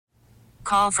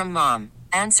Call from mom.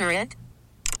 Answer it.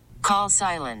 Call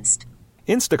silenced.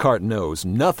 Instacart knows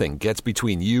nothing gets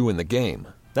between you and the game.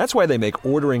 That's why they make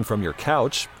ordering from your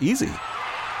couch easy.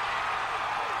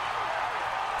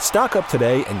 Stock up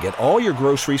today and get all your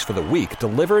groceries for the week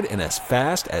delivered in as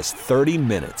fast as 30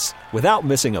 minutes without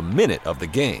missing a minute of the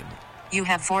game. You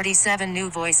have 47 new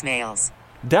voicemails.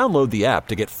 Download the app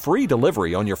to get free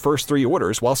delivery on your first 3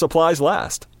 orders while supplies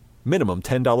last. Minimum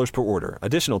 $10 per order.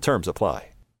 Additional terms apply.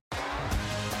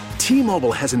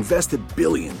 T-Mobile has invested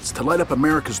billions to light up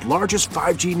America's largest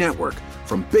 5G network,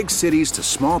 from big cities to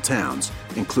small towns,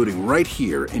 including right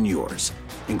here in yours.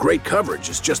 And great coverage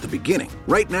is just the beginning.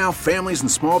 Right now, families and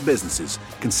small businesses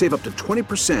can save up to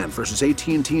 20% versus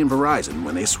AT&T and Verizon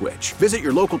when they switch. Visit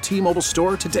your local T-Mobile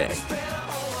store today.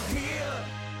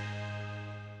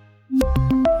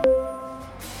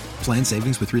 Plan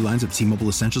savings with 3 lines of T-Mobile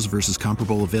Essentials versus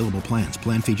comparable available plans.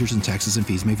 Plan features and taxes and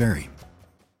fees may vary.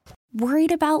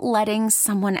 Worried about letting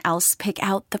someone else pick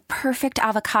out the perfect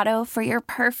avocado for your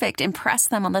perfect impress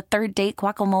them on the third date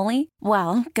guacamole?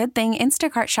 Well, good thing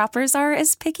Instacart shoppers are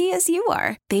as picky as you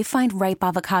are. They find ripe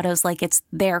avocados like it's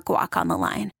their guac on the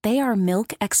line. They are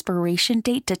milk expiration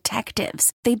date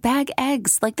detectives. They bag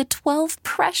eggs like the 12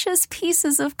 precious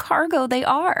pieces of cargo they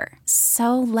are.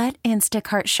 So let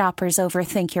Instacart shoppers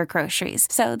overthink your groceries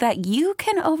so that you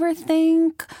can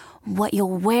overthink what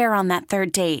you'll wear on that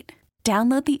third date.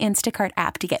 Download the Instacart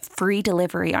app to get free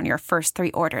delivery on your first 3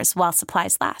 orders while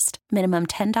supplies last. Minimum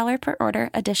 $10 per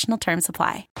order. Additional terms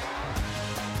apply.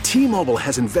 T-Mobile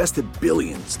has invested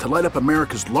billions to light up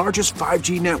America's largest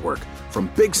 5G network,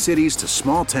 from big cities to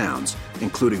small towns,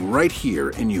 including right here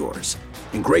in yours.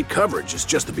 And great coverage is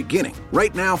just the beginning.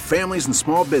 Right now, families and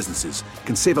small businesses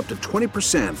can save up to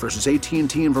 20% versus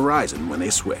AT&T and Verizon when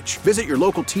they switch. Visit your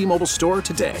local T-Mobile store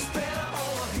today.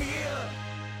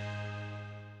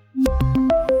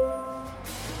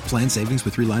 Plan savings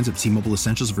with 3 lines of T-Mobile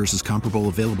Essentials versus comparable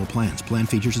available plans. Plan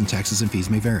features and taxes and fees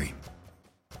may vary.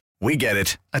 We get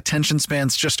it. Attention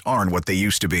spans just aren't what they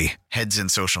used to be. Heads in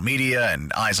social media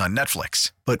and eyes on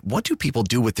Netflix. But what do people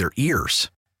do with their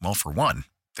ears? Well, for one,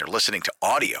 they're listening to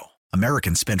audio.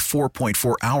 Americans spend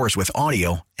 4.4 hours with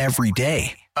audio every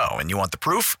day. Oh, and you want the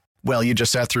proof? Well, you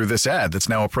just sat through this ad that's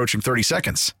now approaching 30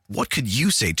 seconds. What could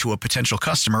you say to a potential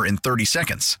customer in 30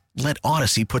 seconds? Let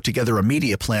Odyssey put together a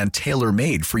media plan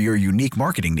tailor-made for your unique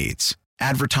marketing needs.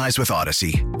 Advertise with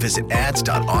Odyssey. Visit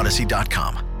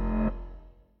ads.odyssey.com.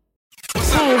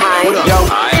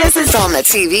 Hi. This is on the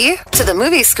TV, to the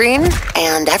movie screen,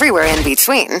 and everywhere in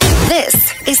between.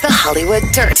 This is the Hollywood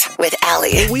Dirt with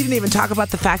Allie. We didn't even talk about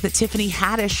the fact that Tiffany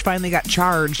Haddish finally got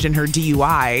charged in her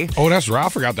DUI. Oh, that's right. I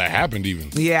forgot that happened even.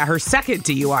 Yeah, her second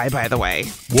DUI, by the way.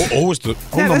 What the?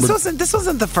 Yeah, this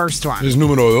wasn't the first one. It's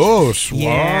numero dos.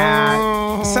 Yeah.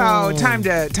 Wow. So time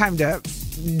to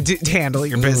handle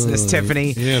your business,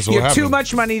 Tiffany. Yeah, so you what have too happened?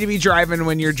 much money to be driving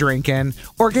when you're drinking,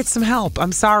 or get some help.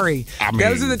 I'm sorry. I mean,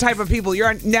 those are the type of people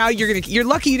you're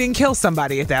lucky you didn't kill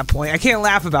somebody at that point. I can't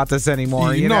laugh about this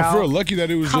anymore. You know, for real, lucky that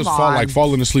it was Come just on.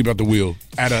 falling asleep at the wheel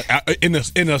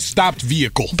in a stopped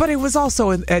vehicle. But it was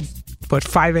also at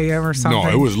 5 a.m. or something? No,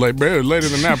 it was late. It was later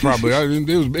than that probably.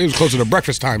 It was closer to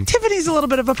breakfast time. Tiffany's a little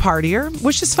bit of a partier,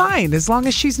 which is fine as long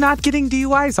as she's not getting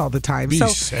DUIs all the time. Be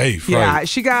safe, yeah, right.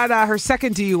 she got her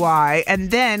second DUI and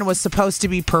then was supposed to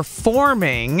be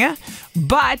performing,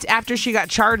 but after she got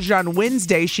charged on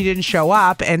Wednesday, she didn't show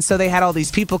up, and so they had all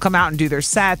these people come out and do their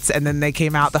sets, and then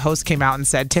the host came out and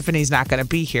said, Tiffany's not going to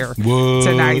be here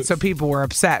tonight, so people were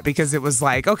upset because it was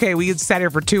like, okay, we sat here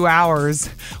for 2 hours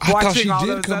I watching thought she all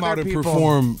did those come other out and people.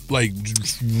 perform like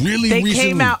really They recently.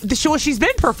 came out. Well, she's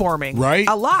been performing, right?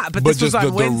 A lot, but But this was just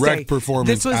on the Wednesday. direct performance.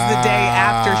 This was the day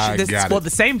after she. got it. The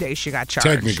same day she got charged.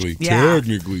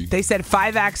 Technically. They said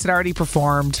 5 acts had already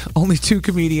performed. Only 2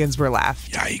 comedians were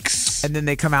left. Yikes! And then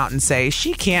they come out and say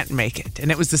she can't make it,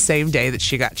 and it was the same day that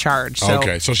she got charged. So,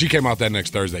 Okay, so she came out that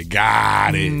next Thursday.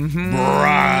 Got it, Mm-hmm.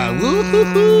 bruh.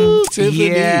 Woo-hoo-hoo, Tiffany.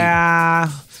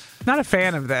 Yeah. Not a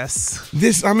fan of this.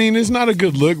 It's not a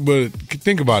good look, but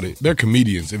think about it. They're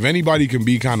comedians. If anybody can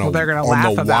be kind of they're gonna on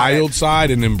laugh the about wild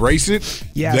side and embrace it,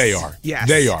 Yes. they are. Yes.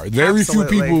 They are. Very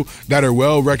Absolutely. few people that are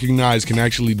well recognized can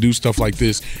actually do stuff like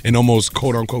this and almost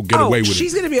quote unquote get away with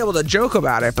she's it. going to be able to joke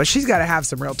about it, but she's got to have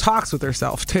some real talks with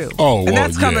herself, too. Oh, and well,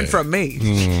 that's coming yeah. from me,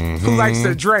 who likes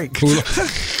to drink.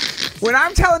 When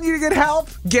I'm telling you to get help,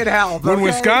 get help. When okay?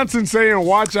 Wisconsin's saying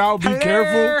watch out, be Hey.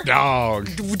 careful, dog.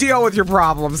 Deal with your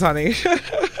problems, honey.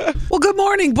 Well, good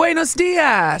morning. Buenos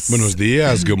dias. Buenos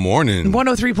dias. Good morning.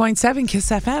 103.7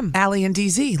 KISS FM. Allie and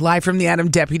DZ, live from the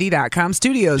AdamDeputy.com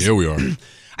studios. Here we are.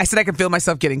 I said I could feel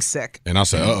myself getting sick. And I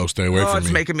said, stay away from me.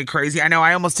 It's making me crazy. I know.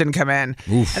 I almost didn't come in.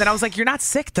 Oof. And then I was like, you're not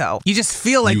sick, though. You just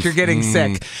feel like you're getting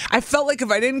sick. I felt like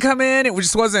if I didn't come in, it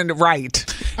just wasn't right.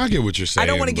 I get what you're saying. I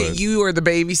don't want to get you or the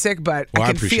baby sick, but I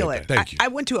can feel it. Thank you. I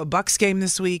went to a Bucks game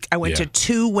this week. I went to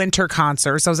 2 winter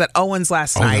concerts. I was at Owen's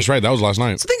last night. Oh, that's right. That was last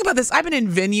night. So think about this. I've been in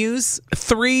venues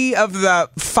 3 of the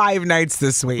 5 nights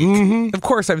this week. Of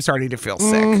course, I'm starting to feel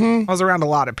sick. I was around a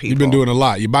lot of people. You've been doing a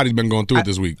lot. Your body's been going through it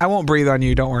this week. I won't breathe on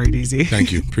you. Don't worry, DZ.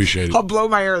 Thank you. Appreciate it. I'll blow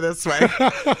my air this way.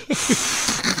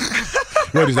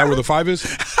 Wait, is that where the 5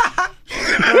 is?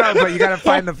 No, but you got to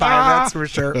find the 5, that's for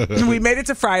sure. We made it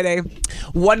to Friday.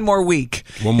 One more week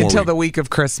until the week of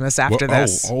Christmas after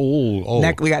this.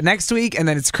 We got next week, and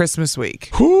then it's Christmas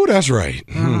week. Ooh, that's right.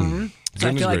 So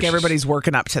I feel like everybody's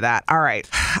working up to that. All right.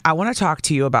 I want to talk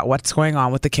to you about what's going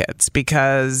on with the kids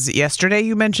because yesterday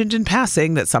you mentioned in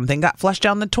passing that something got flushed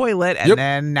down the toilet, and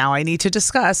then now I need to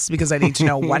discuss because I need to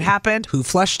know what happened, who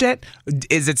flushed it,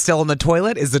 is it still in the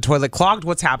toilet, is the toilet clogged,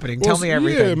 what's happening? Tell me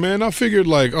everything. Yeah, man, I figured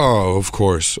of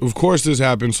course this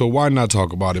happened, so why not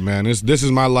talk about it, man? This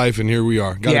is my life, and here we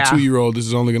are. Got a 2-year-old, this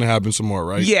is only going to happen some more,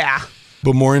 right? Yeah.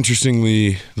 But more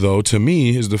interestingly, though, to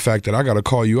me, is the fact that I got to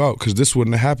call you out because this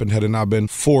wouldn't have happened had it not been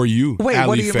for you. Wait, Allie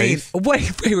what do you Faith. mean?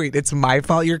 Wait. It's my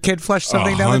fault your kid flushed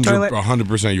something down the toilet?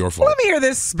 100% your fault. Let me hear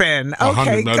this spin.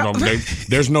 Okay.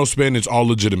 There's no spin. It's all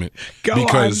legitimate.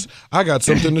 Because I got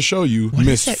something to show you,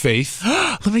 Miss Faith.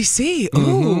 Let me see.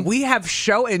 Ooh, we have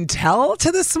show and tell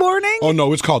to this morning? Oh,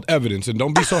 no, it's called evidence. And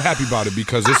don't be so happy about it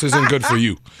because this isn't good for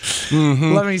you.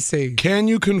 Let me see. Can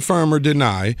you confirm or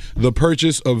deny the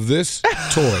purchase of this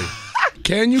toy?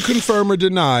 Can you confirm or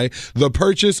deny the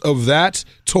purchase of that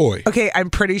toy? Okay, I'm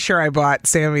pretty sure I bought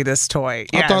Sammy this toy.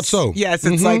 I thought so. Yes,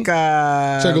 it's like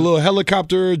it's like a little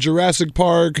helicopter, Jurassic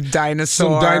Park,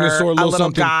 dinosaur, some dinosaur, little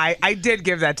something. Guy. I did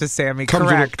give that to Sammy.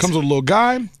 Correct. Comes with a little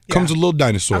guy. Comes with a little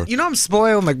dinosaur. I'm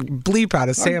spoiling the bleep out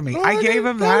of Sammy. I gave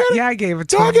him that. Yeah, I gave it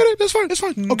to him. I get it. That's fine. That's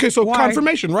fine. Okay, so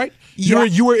confirmation, right? Yeah.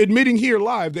 You were admitting here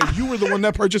live that you were the one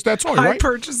that purchased that toy, right? I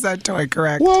purchased that toy,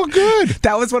 correct. Well, good.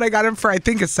 That was what I got him for, I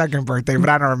think, his second birthday, but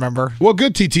I don't remember. Well,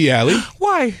 good, TT Alley.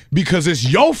 Why? Because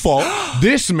it's your fault.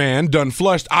 This man done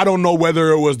flushed. I don't know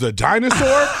whether it was the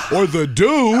dinosaur or the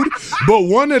dude, but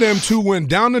one of them two went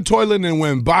down the toilet and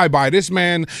went bye-bye. This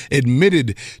man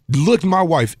looked my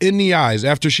wife in the eyes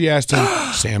after she asked him,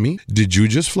 Sammy, did you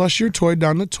just flush your toy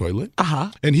down the toilet?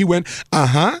 And he went,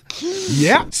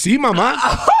 yeah, see, mama.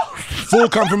 Full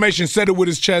confirmation, said it with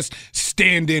his chest,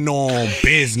 standing on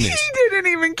business. He didn't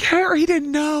even care. He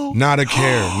didn't know. Not a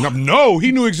care. No,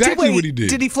 he knew exactly what he did.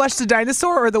 Did he flush the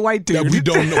dinosaur or the white dude?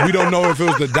 Yeah, we don't know if it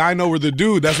was the dino or the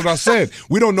dude. That's what I said.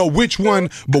 We don't know which one,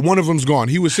 but one of them's gone.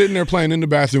 He was sitting there playing in the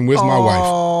bathroom with my wife.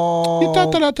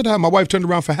 My wife turned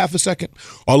around for half a second.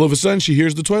 All of a sudden, she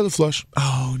hears the toilet flush.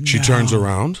 Oh, no. She turns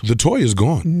around. The toy is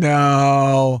gone.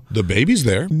 No. The baby's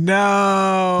there.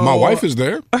 No. My wife is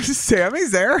there.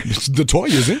 Sammy's there. The toy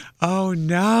isn't. Oh,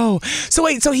 no. So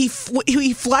wait, so he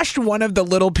flushed one of the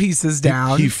little pieces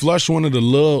down. He flushed one of the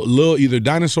little either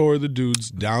dinosaur or the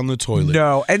dudes down the toilet.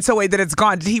 No. And so wait, that it's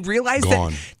gone. Did he realize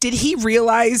gone. Did he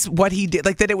realize what he did?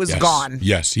 Like that it was gone?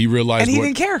 Yes, he realized. And he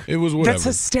didn't care. It was whatever. That's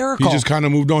hysterical. He just kind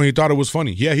of moved on. He thought it was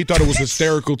funny. Yeah, he thought it was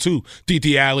hysterical too.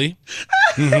 TT Alley.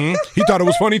 He thought it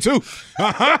was funny too.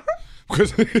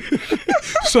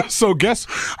 So guess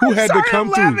who had to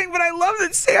come through? I'm laughing, but I love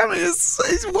that Sammy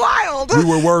is wild. We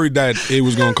were worried that it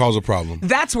was going to cause a problem.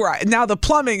 That's where now the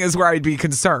plumbing is where I'd be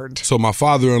concerned. So my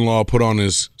father-in-law put on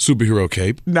his superhero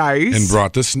cape. Nice. And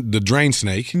brought the drain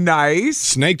snake. Nice.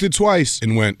 Snaked it twice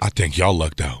and went, I think y'all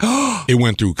lucked out. It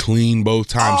went through clean both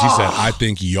times. He said, I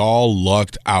think y'all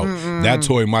lucked out. That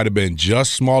toy might have been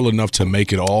just small enough to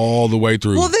make it all the way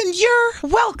through. Well, then you're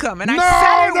welcome. And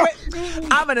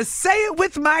I'm going to say it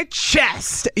with my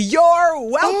chest. You're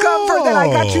welcome for that. I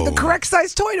got you the correct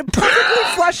size toy to perfectly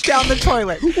flush down the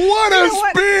toilet. What a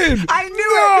spin. I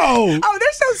knew it. Oh,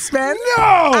 there's no spin. No.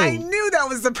 I knew that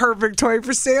was the perfect toy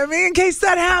for Sammy in case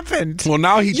that happened. Well,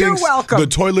 now he thinks welcome. The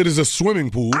toilet is a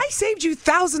swimming pool. I saved you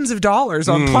thousands of dollars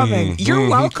on plumbing. You're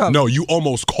welcome. No, you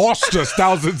almost cost us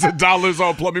thousands of dollars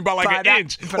on plumbing by an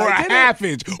inch or a half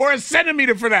inch or a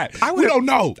centimeter for that. We don't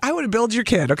know. I would have billed your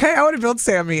kid, okay? I would have billed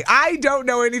Sammy. I don't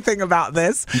know anything about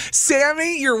this.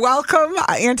 Sammy, you're welcome.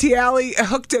 Auntie Allie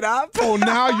hooked it up. Oh,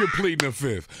 now you're pleading the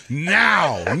fifth.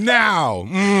 Now.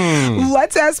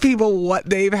 Let's ask people what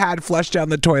they've had flushed down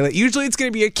the toilet. Usually it's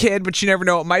going to be a kid, but you never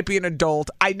know. It might be an adult.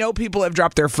 I know people have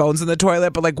dropped their phones in the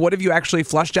toilet, but what have you actually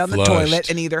flushed down the toilet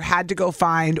and either had to go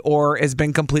find or has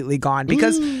been completely gone?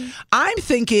 Because I'm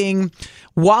thinking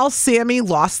while Sammy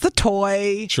lost the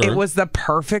toy, Sure. it was the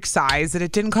perfect size and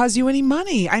it didn't cost you any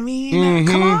money. I mean,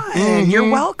 come on. You're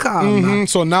welcome.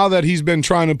 So now that he's been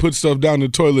trying to put stuff down the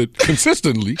toilet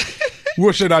consistently,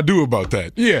 what should I do about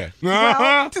that? Yeah.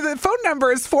 Well, the phone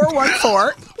number is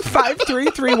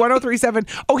 414-533-1037.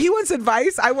 Oh, he wants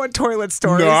advice? I want toilet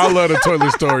stories. No, I love the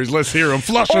toilet stories. Let's hear them.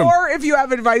 Flush them. Or if you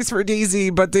have advice for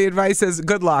DZ, but the advice is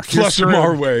good luck. Flush them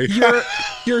our way.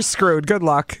 You're screwed. Good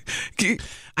luck.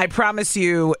 I promise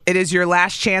you, it is your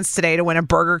last chance today to win a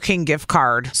Burger King gift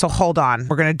card. So hold on.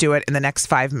 We're going to do it in the next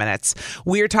 5 minutes.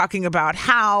 We are talking about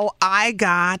how I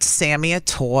got Sammy a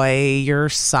toy, your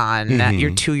son,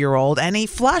 your 2-year-old, and he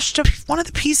flushed one of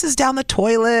the pieces down the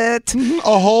toilet.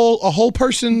 A whole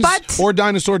person's or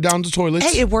dinosaur down the toilet.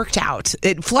 Hey, it worked out.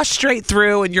 It flushed straight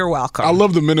through, and you're welcome. I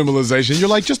love the minimalization. You're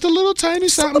like, just a little tiny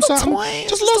something. Just a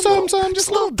little something. Just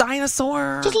a little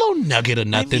dinosaur. Just a little nugget of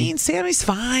nothing. I mean, Sammy's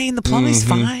fine. The plumbing's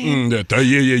fine. Yeah,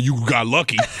 you got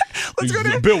lucky. Let's go to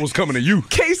the bill was coming to you.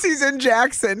 Casey's in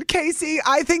Jackson. Casey,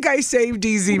 I think I saved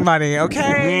DZ money,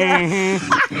 okay?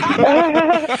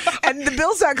 And the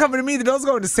bill's not coming to me. The bill's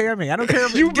going to Sammy. I don't care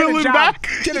if you billing back.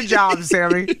 Get a job,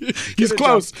 Sammy. He's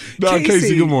close. No,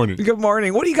 Casey, good morning. Good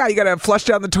morning. What do you got? You got a flush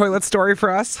down the toilet story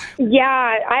for us?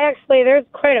 Yeah, there's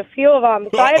quite a few of them.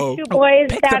 So I have 2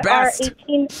 boys that are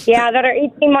 18. Yeah, that are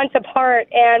 18 months apart,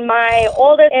 and my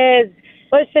oldest is,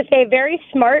 let's just say, very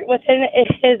smart within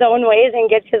his own ways and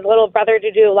gets his little brother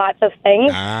to do lots of things.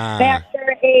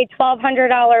 After a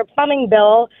 $1,200 plumbing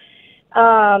bill, it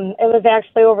was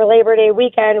actually over Labor Day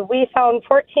weekend, we found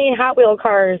 14 Hot Wheel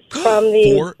cars from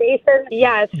the basin.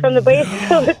 Yes, from the base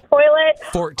of the toilet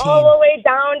 14. all the way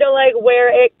down to like where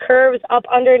it curves up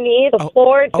underneath the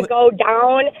floor to go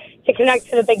down to connect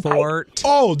to the big pipe.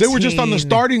 Oh, they were just on the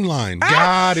starting line.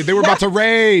 Got it. They were about to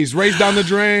race down the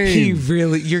drain.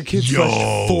 Your kids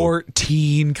flushed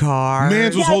 14 cars.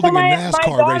 Mans was holding a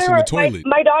NASCAR race in the toilet.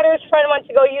 My daughter's friend went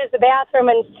to go use the bathroom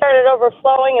and started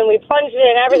overflowing, and we plunged it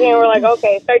and everything, and we're like,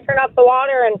 okay. So I turned off the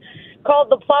water and called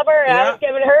the plumber, and I was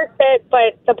giving her shit,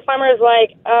 but the plumber's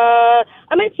like,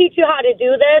 I'm going to teach you how to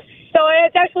do this. So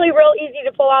it's actually real easy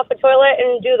to pull off a toilet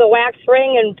and do the wax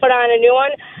ring and put on a new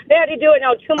one. They had to do it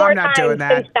now 2 more times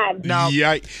since then. No.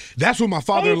 Yeah, that's what my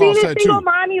father-in-law said, too. Single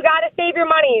mom, you got to save your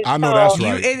money. I know that's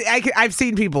right. I've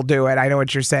seen people do it. I know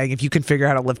what you're saying. If you can figure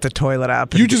out how to lift the toilet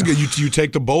up. You just you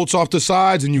take the bolts off the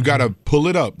sides and you got to pull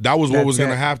it up. That was what was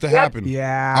going to have to happen.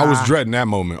 Yeah. I was dreading that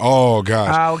moment. Oh,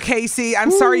 gosh. Oh, Casey,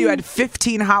 I'm sorry you had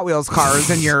 15 Hot Wheels cars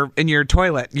in your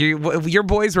toilet. Your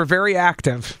boys were very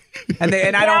active. And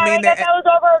I don't mean that. That was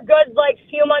over a good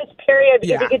few months period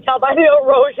because you could tell by the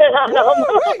erosion on them.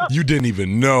 You didn't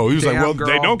even know. He was like, well,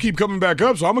 they don't keep coming back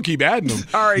up, so I'm going to keep adding them.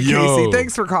 All right, Casey,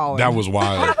 thanks for calling. That was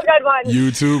wild. Have a good one.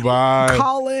 You too, bye.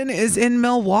 Colin is in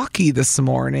Milwaukee this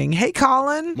morning. Hey,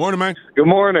 Colin. Morning, man. Good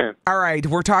morning. All right,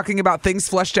 we're talking about things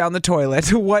flushed down the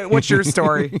toilet. What's your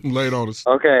story? Lay it on us.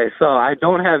 Okay, so I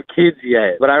don't have kids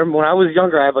yet, but when I was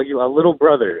younger, I have a little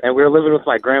brother, and we were living with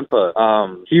my grandpa.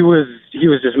 He was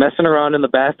just messing around in the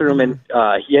bathroom, and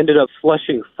he ended up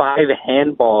flushing 5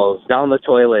 handballs down the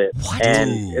toilet. What?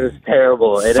 And it was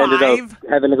terrible. It 5? ended up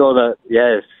having to go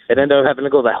It ended up having to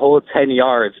go the whole 10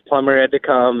 yards. Plumber had to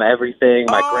come, everything.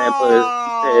 My grandpa's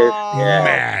pissed. Yeah.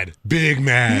 Mad. Big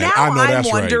mad. Now I know I'm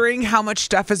that's wondering how much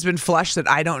stuff has been flushed that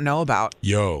I don't know about.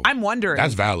 Yo. I'm wondering.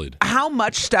 That's valid. How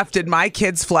much stuff did my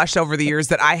kids flush over the years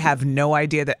that I have no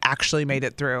idea that actually made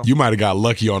it through? You might have got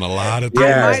lucky on a lot of things.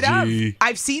 I might have.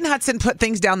 I've seen Hudson put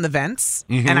things down the vents,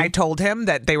 and I told him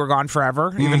that they were gone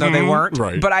forever, even though they weren't.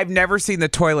 Right. But I've never seen the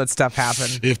toilet stuff happen.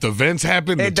 If the vents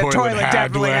happened, the toilet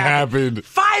had to have happened.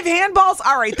 5 handballs?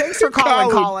 All right, thanks for calling,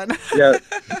 Colin. Yeah.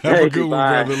 Have a good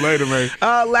one, brother. Later, man.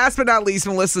 Last but not least,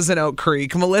 Melissa's in Oak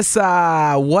Creek.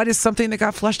 Melissa, what is something that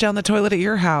got flushed down the toilet at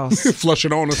your house? Flush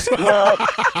it on us. Well,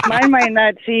 mine might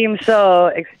not seem so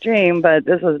extreme, but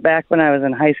this was back when I was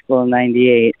in high school in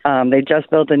 '98. They just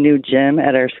built a new gym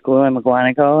at our school in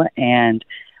McGuanaco, and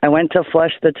I went to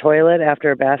flush the toilet after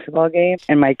a basketball game,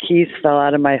 and my keys fell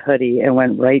out of my hoodie and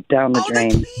went right down the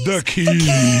drain. The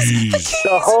keys.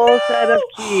 The whole set of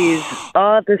keys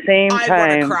all at the same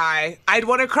time. I'd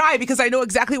want to cry because I know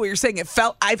exactly what you're saying.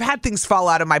 I've had things fall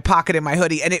out of my pocket in my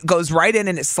hoodie, and it goes right in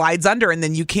and it slides under, and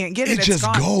then you can't get it. It just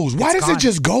goes. Why does it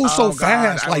just go so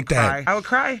fast like that? I would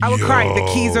cry. I would cry. The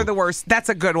keys are the worst. That's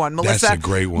a good one, Melissa. That's a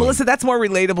great one. Melissa, that's more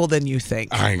relatable than you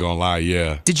think. I ain't gonna lie,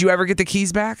 yeah. Did you ever get the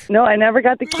keys back? No, I never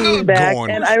got the keys back.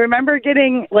 And I remember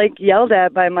getting yelled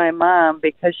at by my mom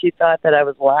because she thought that I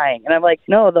was lying. And I'm like,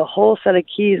 no, the whole set of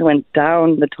keys went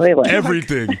down the toilet.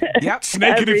 Everything. Yep.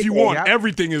 Snake it if you want. Yep.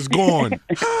 Everything is gone.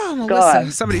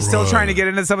 Listen, somebody's still trying to get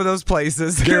into some of those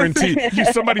places. Guaranteed.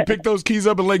 Somebody picked those keys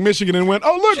up in Lake Michigan and went,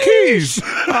 oh, look, keys.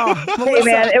 Hey,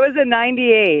 man, it was a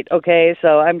 98, okay?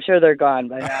 So I'm sure they're gone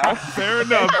by now.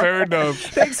 Fair enough.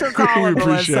 Thanks for calling, we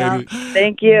appreciate Melissa. it.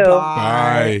 Thank you.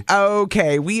 Bye.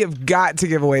 Okay, we have got to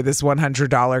give away this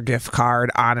 $100 gift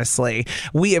card, honestly.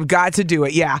 We have got to do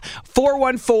it. Yeah.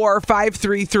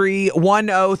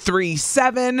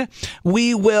 414-533-1037.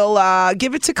 We will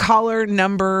give it to caller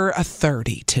number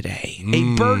 30 today.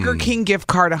 A Burger King gift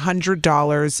card,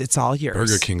 $100. It's all yours.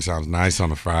 Burger King sounds nice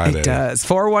on a Friday. It does.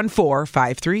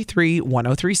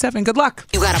 414-533-1037. Good luck.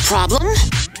 You got a problem?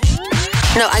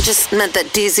 No, I just meant that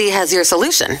DZ has your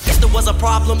solution. If there was a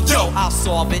problem, I'll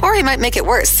solve it. Or he might make it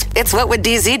worse. It's What Would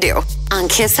DZ Do? On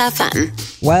Kiss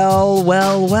FM. Well,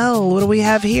 what do we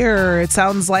have here? It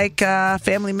sounds like a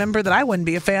family member that I wouldn't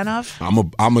be a fan of.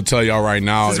 I'm gonna tell y'all right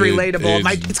now. This is relatable.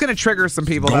 It's going to trigger some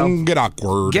people, though. It's going to get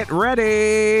awkward. Get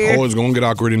ready. Oh, it's going to get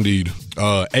awkward indeed.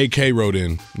 AK wrote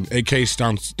in. AK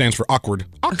stands for awkward.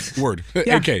 Awkward.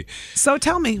 Yeah. AK. So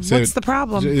tell me, what's the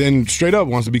problem? And straight up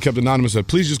wants to be kept anonymous. Said,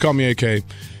 please just call me AK.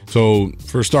 So,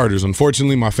 for starters,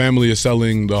 unfortunately, my family is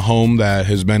selling the home that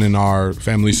has been in our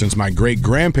family since my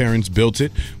great-grandparents built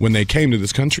it when they came to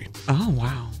this country. Oh,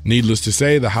 wow. Needless to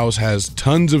say, the house has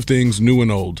tons of things new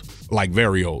and old, like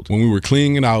very old. When we were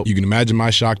cleaning it out, you can imagine my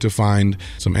shock to find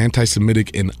some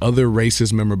anti-Semitic and other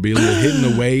racist memorabilia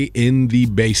hidden away in the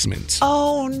basement.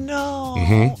 Oh, no.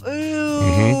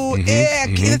 Ooh,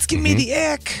 ick. It's giving me the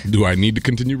ick. Do I need to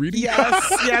continue reading?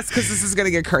 Yes, because this is going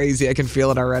to get crazy. I can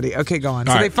feel it already. Okay, go on.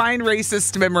 So they find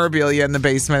racist memorabilia in the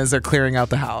basement as they're clearing out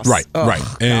the house. Right.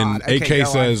 And AK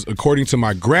says, according to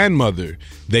my grandmother,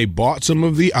 they bought some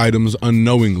of the items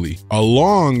unknowingly,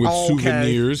 along with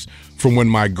souvenirs from when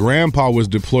my grandpa was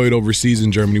deployed overseas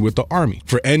in Germany with the army.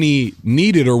 For any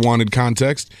needed or wanted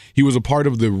context, he was a part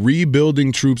of the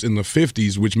rebuilding troops in the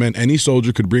 50s, which meant any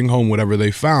soldier could bring home whatever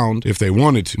they found if they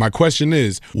wanted to. My question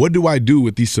is, what do I do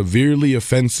with these severely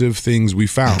offensive things we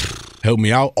found? Help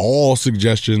me out. All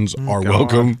suggestions are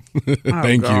welcome.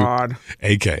 Thank you.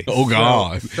 AK. Oh,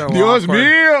 God. So Dios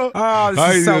mío. Oh,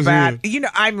 this is so bad. You know,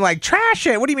 I'm like, trash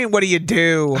it. What do you mean, what do you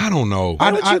do? I don't know.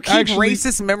 Why would you keep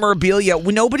racist memorabilia?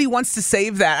 Nobody wants to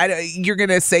save that. You're going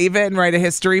to save it and write a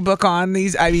history book on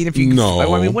these? I mean, if you... No. I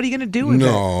mean, what are you going to do with it?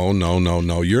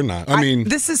 No, you're not. I mean...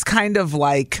 This is kind of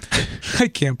like... I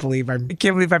can't believe I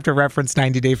have to reference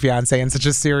 90 Day Fiancé in such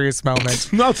a serious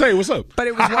moment. No, I'll tell you, what's up? But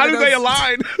it was How do they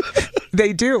align?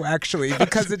 They do, actually,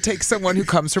 because it takes someone who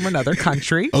comes from another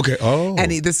country. Okay. Oh.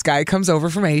 And this guy comes over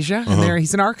from Asia, and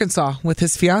he's in Arkansas with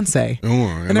his fiancée.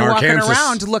 And they're walking Arkansas.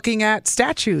 around looking at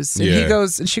statues.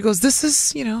 And she goes, this is,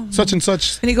 such and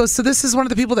such. And he goes, so this is one of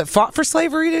the people that fought for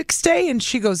slavery to stay? And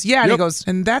she goes, yeah. And he goes,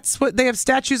 and that's what they have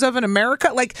statues of in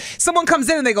America? Like, someone comes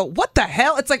in and they go, what the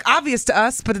hell? It's like obvious to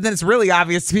us, but then it's really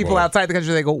obvious to people outside the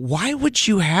country. They go, why would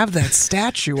you have that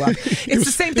statue up? It's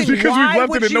the same thing. It's because we've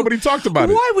left it and nobody talked about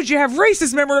it. Why would you have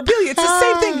racist memorabilia? It's the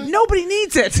same thing. Nobody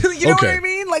needs it. You know what I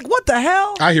mean? Like, what the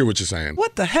hell? I hear what you're saying.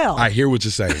 What the hell? I hear what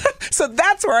you're saying. So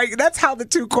that's how the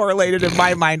two correlated in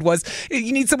my mind was.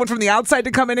 You need someone from the outside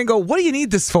to come in and go, what do you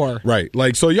need this for? Right.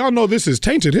 Like, so y'all know this is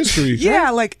tainted history.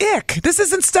 Yeah, like, ick. This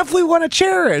isn't stuff we want to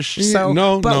cherish. So,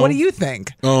 but what do you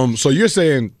think? So you're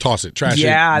saying toss it, trash it,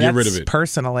 get rid of it.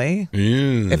 Personally.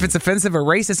 Yeah. If it's offensive or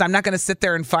racist, I'm not going to sit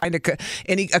there and find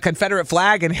a Confederate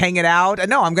flag and hang it out.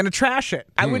 No, I'm going to trash it.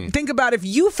 I would think about if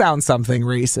you found something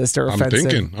racist or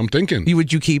offensive. I'm thinking.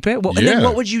 Would you keep it? And then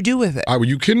what would you do with it? Are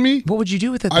you kidding me? What would you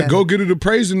do with it? I'd go get it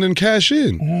appraised and then cash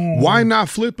in. Why not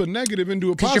flip a negative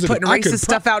into a positive? Because you're putting racist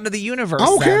stuff out into the universe. I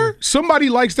don't care. Somebody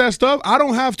likes that stuff. I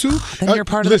don't have to. Then you're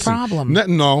part of the problem.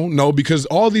 No, because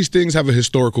all these things have a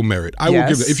historical merit. I will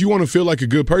give it. If you want to feel like a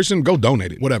good person, go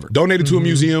donate it. Whatever. Donate it to a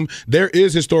museum. There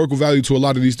is historical value to a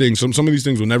lot of these things. Some of these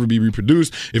things will never be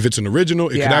reproduced. If it's an original,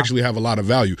 it could actually have a lot of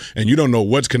value. And you don't know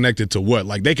what's connected to what.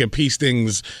 Like, they can piece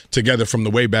things together from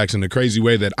the way backs in a crazy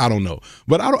way that I don't know.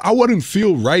 But I wouldn't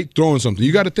feel right throwing something.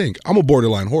 You got to think. I'm a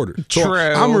borderline hoarder. So True.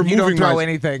 I'm removing you don't throw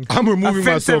anything. I'm removing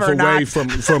myself away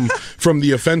from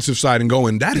the offensive side and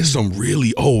going, that is some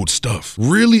really old stuff.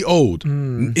 Really old.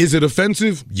 Is it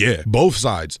offensive? Yeah. Both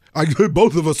sides.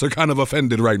 Both of us are kind of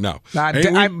offended right now.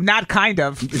 I'm not kind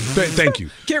of. Thank you.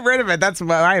 Get rid of it. That's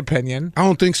my opinion. I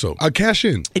don't think so. I cash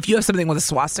in. If you have something with a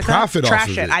swastika, profit trash off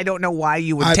of it. I don't know why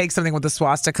you would take something with a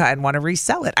swastika and want to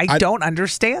resell it. I don't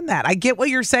understand that. I get what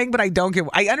you're saying, but I don't get.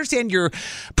 I understand your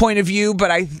point of view,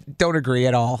 but I don't agree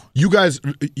at all. You guys,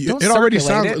 it already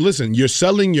sounds. Listen, you're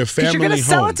selling your family home. You're going to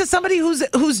sell it to somebody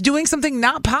who's doing something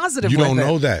not positive. You don't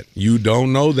know that. You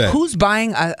don't know that. Who's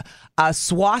buying a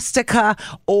swastika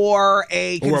or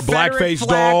a blackface flag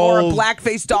doll or a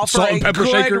blackface doll for a good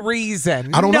shaker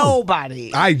reason? I don't know.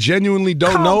 Nobody. I genuinely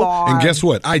don't know. And guess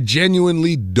what? I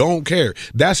genuinely don't care.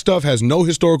 That stuff has no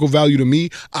historical value to me.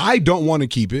 I don't want to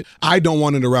keep it. I don't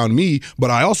want it around me,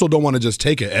 but I also don't want to just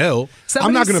take an L.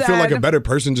 I'm not going to feel like a better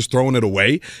person just throwing it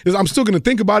away. I'm still going to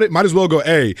think about it. Might as well go,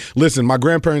 hey, listen, my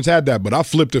grandparents had that, but I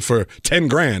flipped it for 10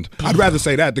 grand. I'd rather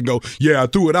say that than go, yeah, I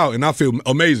threw it out and I feel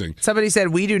amazing. Somebody said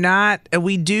we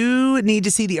do need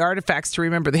to see the artifacts to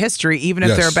remember the history. Even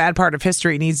if they're a bad part of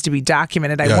history, it needs to be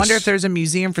documented. I wonder if there's a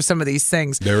museum for some of these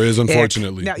things. There is,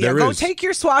 unfortunately. Go take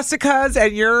your swastikas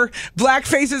and your black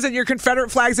faces and your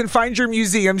Confederate flags and find your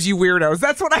museums, you weirdos.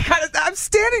 That's what I'm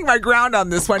standing my ground on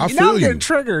this one. I'm getting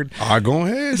triggered. Go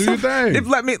ahead, do your thing.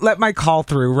 Let my call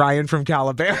through, Ryan from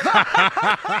Calabama.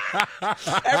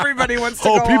 Everybody wants to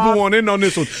go people off. want in on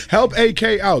this one. Help AK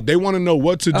out. They want to know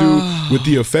what to do with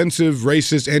the offensive,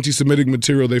 racist, anti-Semitic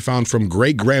material they found from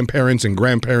great-grandparents and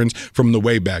grandparents from the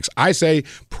waybacks. I say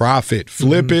profit,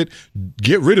 flip it,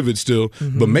 get rid of it still,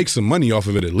 but make some money off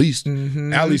of it at least.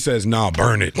 Allie says, nah,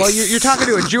 burn it. Well, you're talking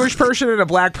to a Jewish person and a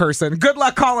black person. Good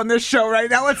luck calling this show right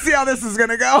now. Let's see how this is going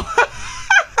to go.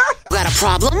 Got a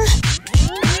problem?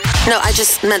 No, I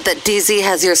just meant that DZ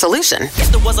has your solution.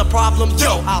 If there was a problem,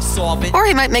 I'll solve it. Or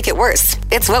he might make it worse.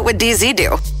 It's What Would DZ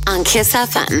Do? On Kiss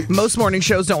FM. Most morning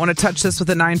shows don't want to touch this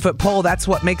with a 9-foot pole. That's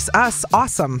what makes us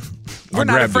awesome. We're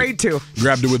not afraid to.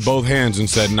 Grabbed it with both hands and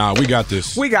said, nah, we got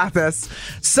this. We got this.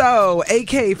 So,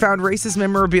 AK found racist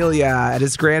memorabilia at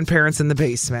his grandparents in the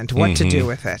basement. What to do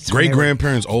with it?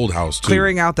 Great-grandparents' old house, too.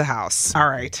 Clearing out the house. All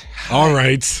right.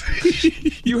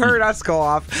 You heard us go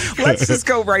off. Let's just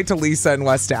go right to Lisa in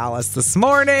West Dallas this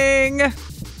morning.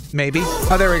 Maybe.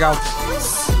 Oh, there we go.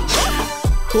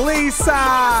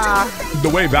 Lisa! The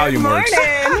way volume works.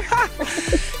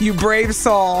 You brave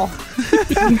soul.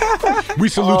 We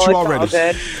salute you already.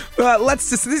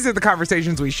 These are the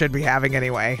conversations we should be having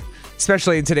anyway,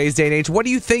 especially in today's day and age. What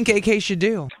do you think AK should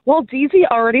do? Well, DZ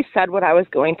already said what I was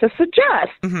going to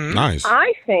suggest. Nice.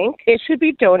 I think it should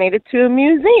be donated to a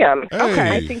museum. Hey.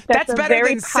 Okay. I think that's a better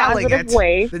very than selling positive it.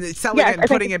 way. Selling it and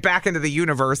putting it back into the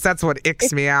universe. That's what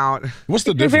icks me out. What's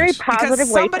the difference? A very positive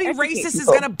because way somebody to educate racist people. is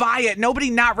going to buy it. Nobody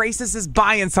not racist is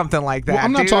buying something like that. Well,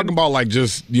 I'm not talking about like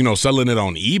just, selling it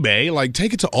on eBay. Like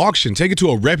take it to auction. Take it to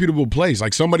a reputable place.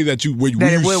 Like somebody that you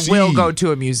will go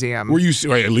to a museum. Where you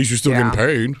see, at least you're still getting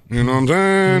paid. You know what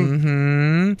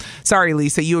I'm saying? Sorry,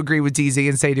 Lisa, you agree with DZ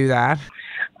and say do that?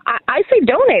 I say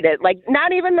donate it. Like,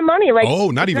 not even the money. Like,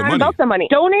 not even not money. about the money.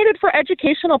 Donate it for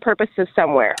educational purposes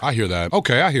somewhere. I hear that.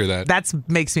 Okay, I hear that. That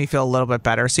makes me feel a little bit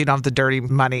better, so you don't have the dirty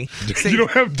money. You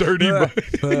don't have dirty money?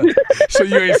 So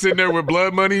you ain't sitting there with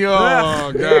blood money?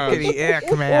 Oh, God.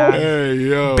 Ick, man. Hey,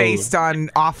 yo. Based on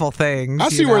awful things. I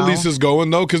see where Lisa's going,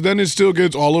 though, because then it still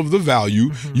gets all of the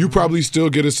value. You probably still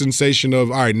get a sensation of,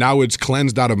 all right, now it's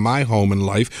cleansed out of my home and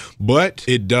life, but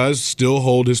it does still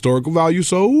hold historical value.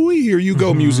 So here you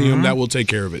go, museum. That will take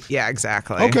care of it. Yeah,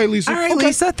 exactly. Okay, Lisa. All right,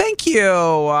 Lisa, thank you.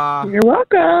 You're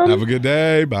welcome. Have a good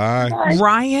day. Bye.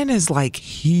 Ryan is like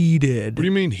heated. What do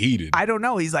you mean heated? I don't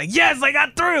know. He's like, yes, I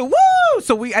got through. Woo!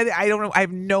 So I don't know. I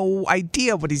have no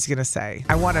idea what he's going to say.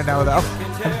 I want to know, though.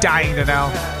 I'm dying to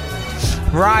know.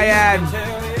 Ryan.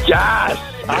 Yes.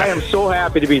 I am so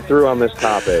happy to be through on this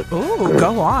topic. Ooh,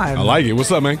 go on. I like it.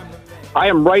 What's up, man? I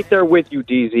am right there with you,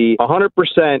 DZ.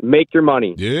 100% make your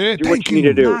money. Yeah, do what you need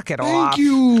to do. Knock it off. Thank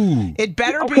you. It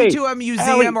better be to a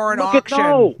museum or an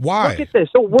auction. Why? Look at this.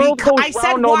 The world goes I said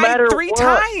round no why matter 3 what.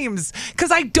 times. Because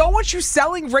I don't want you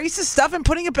selling racist stuff and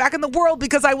putting it back in the world,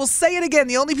 because I will say it again.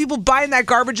 The only people buying that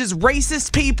garbage is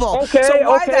racist people. Okay, so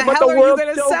why okay, the but hell the are you world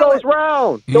going to still sell goes it?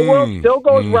 round. The world still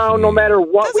goes round no matter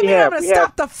what Doesn't we mean have. I'm going to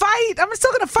stop the fight. I'm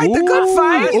still going to fight the good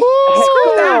fight. Ooh.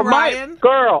 Screw that, Ryan.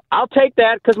 Girl, I'll take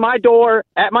that because my door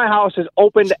at my house is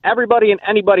open to everybody and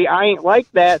anybody. I ain't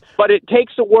like that, but it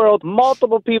takes the world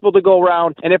multiple people to go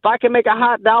around, and if I can make a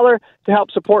hot dollar to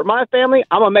help support my family,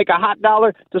 I'm going to make a hot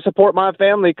dollar to support my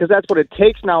family, because that's what it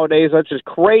takes nowadays. That's just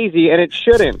crazy, and it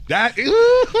shouldn't.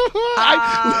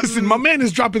 Listen, my man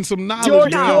is dropping some knowledge. You're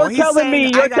telling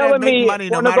me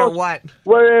money no matter what.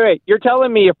 Wait. You're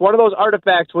telling me if one of those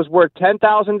artifacts was worth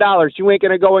 $10,000, you ain't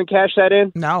going to go and cash that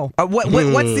in? No.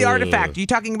 What's the artifact? Are you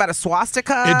talking about a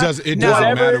swastika? It doesn't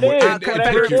Whatever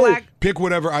matter. it is. Pick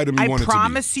whatever item you want it to be. I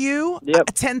promise you,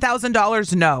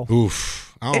 $10,000, no.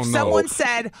 Oof. If someone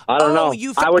said, I don't know.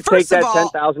 I would take that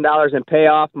 $10,000 and pay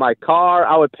off my car.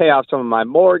 I would pay off some of my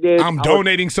mortgage. I'm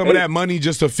donating some of that money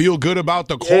just to feel good about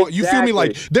the car. You feel me?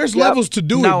 Like, there's levels to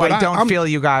do it. No, but I don't feel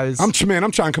you guys. I'm trying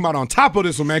to come out on top of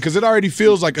this one, man, because it already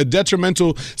feels like a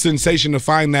detrimental sensation to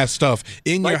find that stuff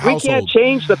in your household. We can't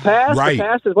change the past. Right. The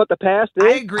past is what the past is.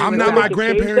 I agree. I'm not my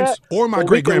grandparents or my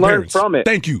great-grandparents. From it.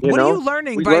 Thank you. What are you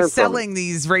learning by selling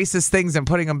these racist things and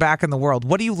putting them back in the world?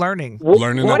 What are you learning?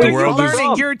 Learning that the world is...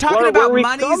 You're talking about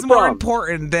money's more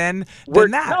important than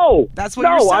that. No, that's what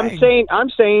you're saying. I'm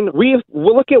saying we'll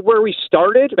look at where we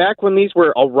started back when these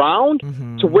were around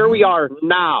to where we are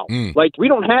now. Like, we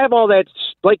don't have all that,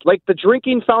 like the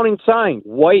drinking fountain sign,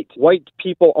 white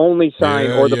people only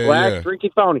sign, or the black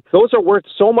drinking fountain. Those are worth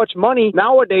so much money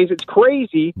nowadays. It's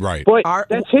crazy. Right. But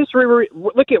that's history.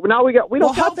 Look at now we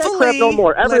don't have that crap no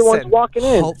more. Everyone's walking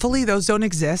in. Hopefully those don't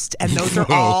exist, and those are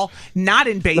all not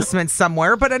in basements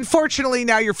somewhere. But unfortunately,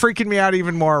 now you're freaking me out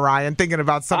even more, Ryan, thinking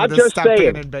about some of this stuff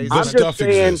being in basements. I'm just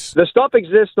saying the stuff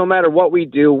exists no matter what we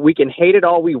do. We can hate it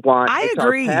all we want. I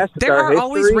agree. There are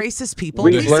always racist people.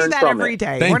 We see that every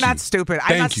day. We're not stupid.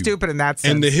 I'm not stupid in that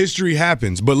sense. And the history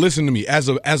happens. But listen to me, as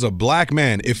a black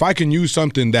man, if I can use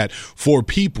something that for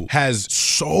people has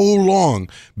so long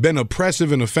been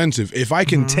oppressive and offensive, if I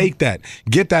can take that,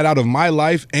 get that out of my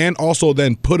life, and also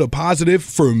then put a positive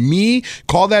for me,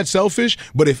 call that selfish.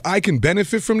 But if I can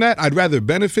benefit from that, I'd rather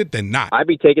benefit than not. I'd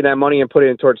be taking that money and putting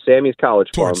it towards Sammy's college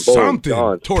fund.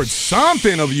 Towards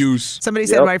something of use. Somebody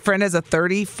said my friend has a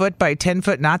 30-foot by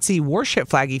 10-foot Nazi warship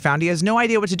flag he found. He has no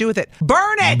idea what to do with it.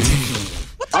 Burn it!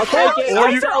 I'll take it.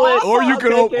 I'll sell it.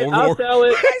 I'll sell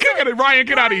it. Ryan,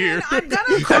 get out of here. I'm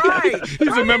gonna cry.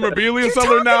 He's a memorabilia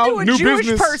seller now. To a New Jewish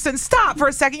business. person. Stop for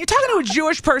a second. You're talking to a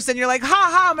Jewish person. You're like,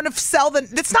 I'm going to sell the.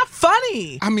 It's not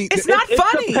funny. I mean, it's not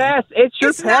funny. Your past. It's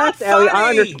your past, Allie.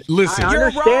 I understand. Listen, you're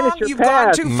understand wrong. it's your You've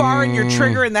past. gone too far, and you're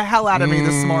triggering the hell out of me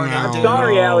this morning. I'm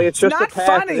sorry, Allie. It's just not the past.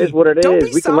 funny. It is what it is. Don't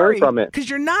be we can learn from it. Because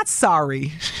you're not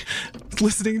sorry.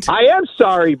 Listening to. I am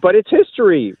sorry, but it's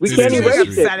history. We can't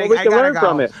erase it. But we can learn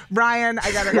from it. Ryan,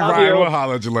 I gotta go. Ryan, we'll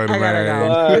holler at you later,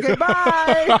 man. Okay,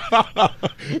 bye.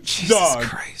 Jesus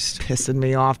Christ. Pissing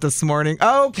me off this morning.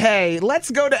 Okay,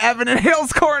 let's go to Evan in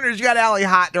Hales Corners. You got Allie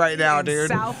hot right now, dude.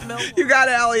 You got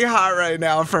Allie hot right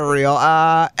now, for real.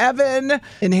 Evan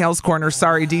in Hales Corners.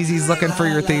 Sorry, DZ's looking for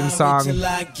your theme song.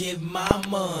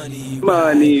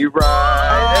 Money,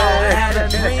 right.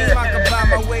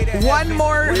 One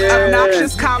more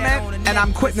obnoxious comment, and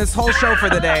I'm quitting this whole show for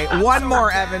the day. One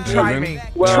more, Evan. Try me.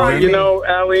 Well, you know,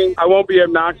 Allie, I won't be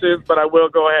obnoxious, but I will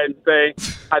go ahead and say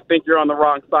I think you're on the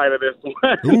wrong side of this one.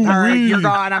 All right, you're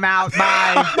gone. I'm out.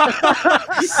 Bye.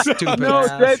 Stupid no,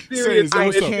 ass. dead serious.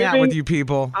 I can't with you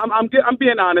people. I'm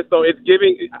being honest, though. It's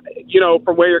giving,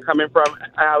 from where you're coming from,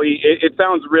 Allie, it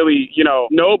sounds really,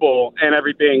 noble and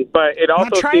everything, but it also I'm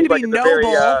not trying seems to like be it's noble.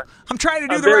 a very, I'm trying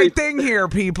to do the right thing here,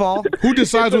 people. Who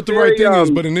decides what the right thing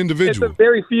is but an individual? It's a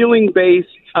very feeling-based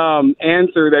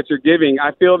answer that you're giving.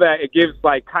 I feel that it gives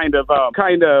like kind of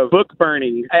book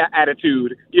burning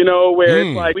attitude, where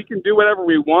it's like we can do whatever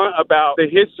we want about the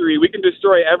history. We can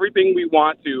destroy everything we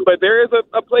want to, but there is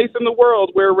a place in the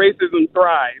world where racism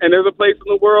thrives, and there's a place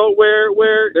in the world where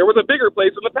there was a bigger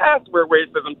place in the past where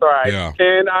racism thrives. Yeah.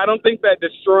 And I don't think that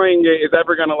destroying it is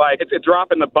ever gonna it's a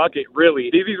drop in the bucket,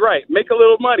 really. DZ's right. Make a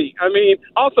little money. I mean,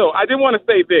 also, I did want to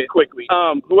say this quickly.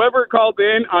 Whoever called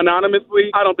in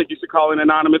anonymously, I don't think you should call in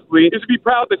anonymously. You should be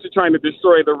proud that you're trying to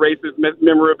destroy the racist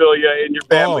memorabilia in your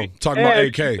family. Oh, talking about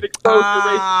AK.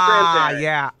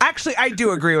 Yeah. Actually, I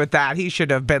do agree with that. He should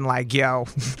have been like, yo.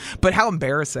 But how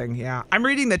embarrassing. Yeah. I'm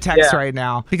reading the text right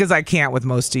now because I can't with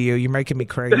most of you. You're making me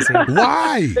crazy.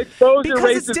 Why? Because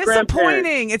it's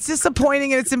disappointing. It's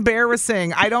disappointing and it's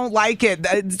embarrassing. I don't like it.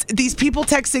 These people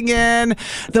texting in,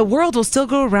 the world will still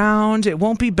go around. It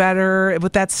won't be better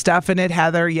with that stuff in it,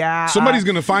 Heather. Yeah. Somebody's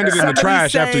going to find it in the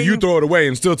trash after you throw it away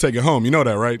and still take it home. You know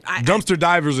that, right? Dumpster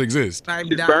divers exist.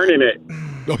 She's burning it.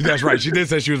 Oh, that's right. She did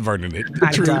say she was burning it.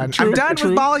 I'm done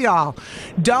with all y'all.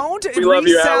 Don't we love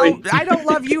you, Allie. I don't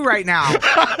love you right now.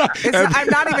 I'm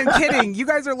not even kidding. You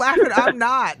guys are laughing. I'm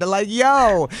not. Like,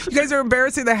 yo, you guys are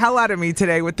embarrassing the hell out of me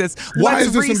today with this. Why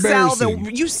is this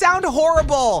embarrassing? You sound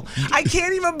horrible. I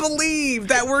can't even believe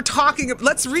that we're talking.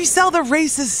 Let's resell the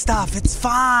racist stuff. It's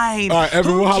fine. All right,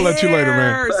 Evan, we'll holler at you later,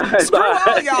 man. Screw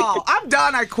all y'all. I'm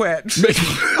done. I quit.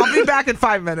 I'll be back in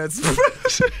 5 minutes.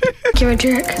 You're a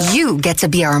jerk. You get to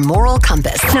be our moral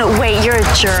compass. No, wait, you're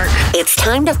a jerk. It's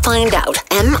time to find out,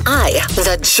 am I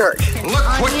the jerk?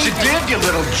 Look what you did, you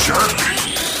little jerk.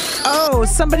 Oh,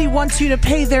 somebody wants you to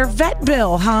pay their vet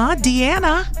bill, huh?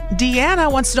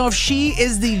 Deanna wants to know if she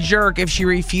is the jerk if she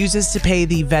refuses to pay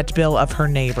the vet bill of her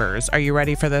neighbors. Are you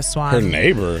ready for this one? Her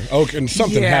neighbor? Okay, and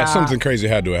something crazy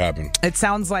had to have happened. It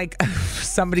sounds like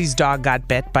somebody's dog got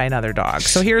bit by another dog.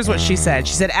 So here's what she said.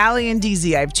 She said, Allie and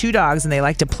DZ, I have 2 dogs and they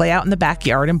like to play out in the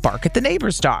backyard and bark at the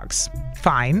neighbor's dogs.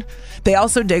 Fine. They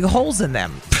also dig holes in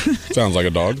them. Sounds like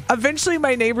a dog. Eventually,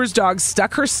 my neighbor's dog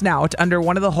stuck her snout under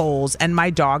one of the holes and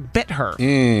my dog bit her.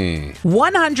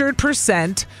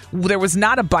 100%, there was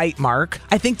not a bite mark.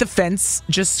 I think the fence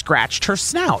just scratched her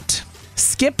snout.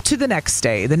 Skip to the next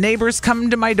day. The neighbors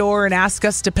come to my door and ask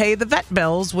us to pay the vet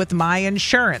bills with my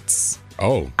insurance.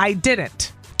 Oh. I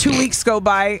didn't. 2 weeks go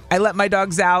by. I let my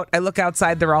dogs out. I look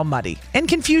outside. They're all muddy. In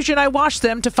confusion, I washed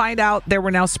them to find out there were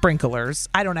now sprinklers.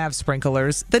 I don't have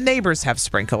sprinklers. The neighbors have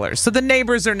sprinklers. So the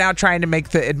neighbors are now trying to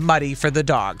make it muddy for the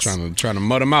dogs. Trying to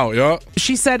mud them out, yeah.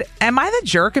 She said, am I the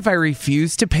jerk if I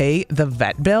refuse to pay the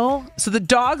vet bill? So the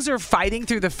dogs are fighting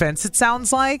through the fence, it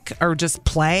sounds like, or just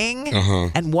playing.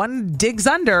 And one digs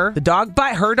under. Her dog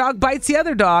bites the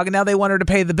other dog, and now they want her to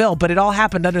pay the bill. But it all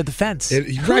happened under the fence.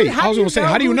 Right. I was going to say,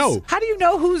 how do you know? How do you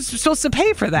know who's supposed to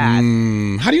pay for that?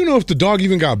 How do you know if the dog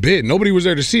even got bit? Nobody was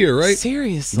there to see her, right?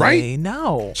 Seriously, right?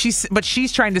 No.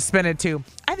 She's trying to spin it too.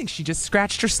 I think she just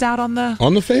scratched her snout on the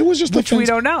fence. Was just which we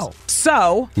don't know.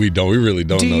 So we really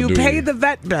don't know. Do you pay the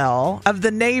vet bill of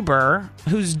the neighbor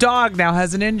whose dog now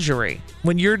has an injury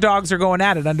when your dogs are going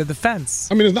at it under the fence?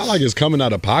 I mean, it's not like it's coming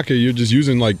out of pocket. You're just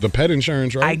using like the pet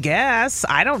insurance, right? I guess.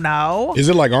 I don't know. Is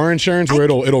it like our insurance where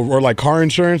or like car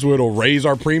insurance where it'll raise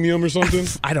our premium or something?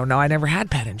 I don't know. I never had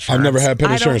pet insurance. I've never had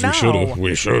pet insurance.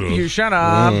 We should have. You should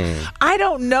have. I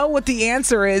don't know what the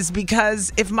answer is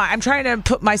because I'm trying to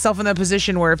put myself in the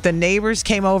position where if the neighbors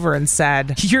came over and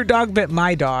said, your dog bit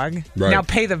my dog, now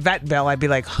pay the vet bill, I'd be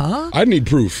like, huh? I'd need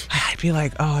proof. I'd be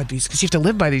like, because you have to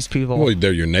live by these people. Well,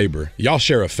 they're your neighbor. Y'all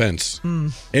share a fence.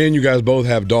 And you guys both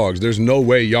have dogs. There's no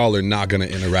way y'all are not going to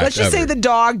interact. Let's just say the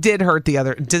dog did hurt the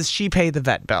other. Does she pay the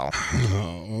vet bill?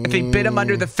 If they bit him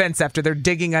under the fence after they're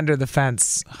digging under the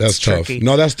fence. That's tough. Tricky.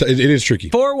 No, it is tricky.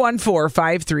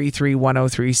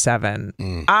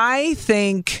 414-533-1037. I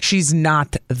think she's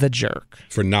not the jerk.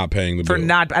 For not paying the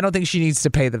bill. I don't think she needs to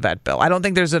pay the vet bill. I don't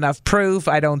think there's enough proof.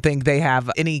 I don't think they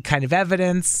have any kind of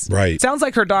evidence. Right. Sounds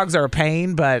like her dogs are a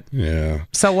pain, but yeah.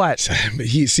 So what?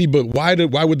 But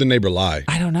why would the neighbor lie?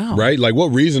 I don't know. Right? Like, what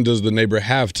reason does the neighbor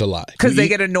have to lie? Because they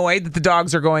get annoyed that the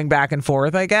dogs are going back and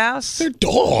forth, I guess. They're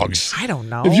dogs. I don't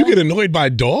know. If you get annoyed by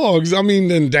dogs, I mean,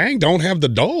 then dang, don't have the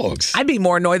dogs. I'd be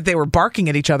more annoyed that they were barking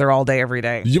at each other all day, every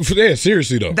day. Yeah,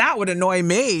 seriously, though. That would annoy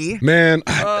me. Man,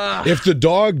 if the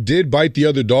dog did bite the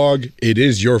other dog, it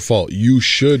is your fault. You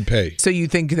should pay. So you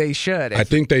think they should? I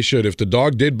think they should. If the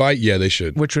dog did bite, yeah, they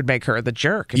should. Which would make her the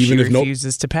jerk if she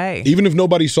refuses to pay. Even if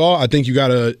nobody saw, I think you got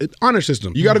to honor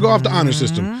system. You got to go off the honor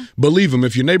system. Believe them.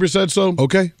 If your neighbor said so,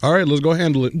 okay, all right, let's go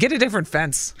handle it. Get a different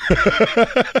fence.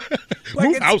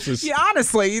 Move houses. Yeah,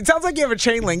 honestly, it sounds like you have a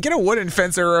chain link. Get a wooden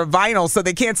fence or a vinyl so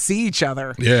they can't see each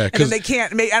other. Yeah, and then they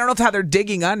can't. I don't know how they're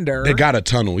digging under. They got a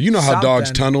tunnel. You know how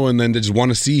dogs tunnel and then they just want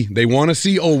to see. They want to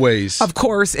see always. Of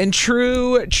course, in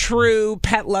true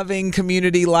pet-loving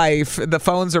community life, the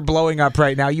phones are blowing up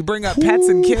right now. You bring up pets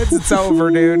and kids, it's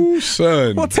over, dude.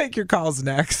 Son. We'll take your calls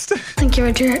next. I think you're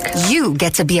a jerk. You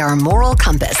get to be our moral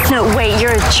compass. No, wait,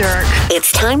 you're a jerk.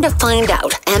 It's time to find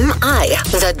out, am I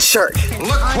the jerk?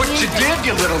 Look what you did,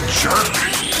 you little jerk.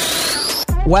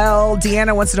 Well,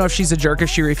 Deanna wants to know if she's a jerk if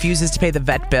she refuses to pay the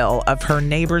vet bill of her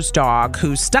neighbor's dog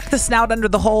who stuck the snout under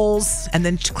the holes and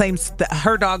then claims that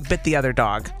her dog bit the other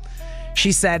dog.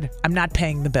 She said, I'm not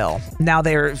paying the bill. Now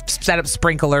they're set up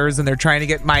sprinklers and they're trying to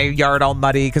get my yard all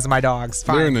muddy because of my dogs.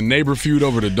 Fine. They're in the neighbor feud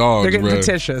over the dogs. They're getting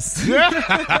petitious.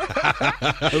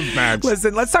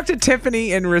 Listen, let's talk to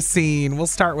Tiffany in Racine. We'll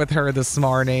start with her this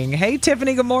morning. Hey,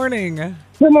 Tiffany, good morning.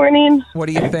 Good morning. What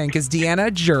do you think? Is Deanna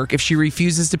a jerk if she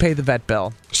refuses to pay the vet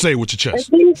bill? Say it with your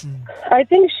chest. I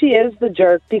think she is the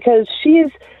jerk because she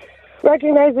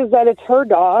recognizes that it's her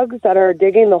dogs that are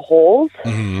digging the holes.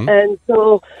 And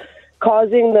so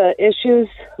causing the issues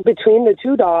between the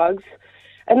two dogs.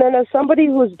 And then as somebody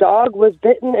whose dog was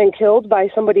bitten and killed by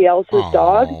somebody else's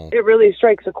dog, it really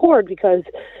strikes a chord because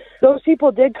those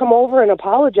people did come over and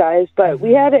apologize, but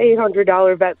we had an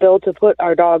 $800 vet bill to put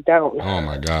our dog down. Oh,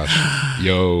 my gosh.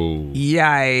 Yo.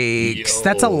 Yikes.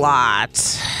 That's a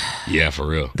lot. Yeah, for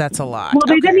real. That's a lot. Well,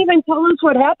 they didn't even tell us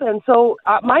what happened. So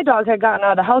my dog had gotten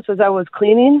out of the house as I was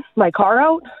cleaning my car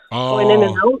out, going in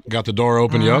and out. Got the door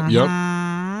open. Yep.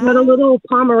 Had a little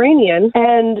Pomeranian.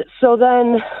 And so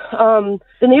then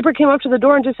the neighbor came up to the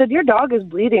door and just said, your dog is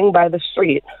bleeding by the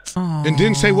street. And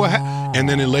didn't say what and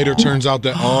then it later turns out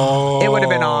that, it would have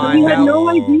been on. We had no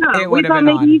idea. We thought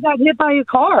maybe he got hit by a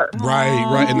car.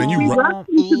 Right. And then we rushed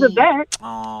him to the vet.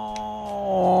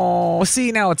 Oh,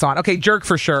 see, now it's on. Okay, jerk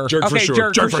for sure. Jerk for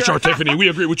sure. Jerk for sure, Tiffany. We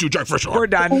agree with you, jerk for sure. We're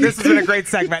done. This has been a great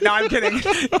segment. No, I'm kidding.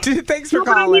 Thanks for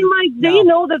calling. I mean, they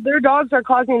know that their dogs are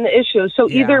causing the issue. So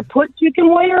either put chicken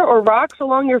wire or rocks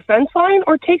along your fence line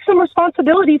or take some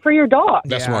responsibility for your dog.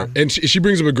 That's smart. And she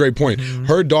brings up a great point. Mm-hmm.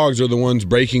 Her dogs are the ones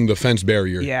breaking the fence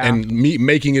barrier and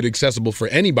making it accessible for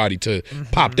anybody to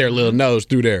pop their little nose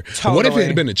through there. Totally. What if it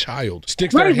had been a child?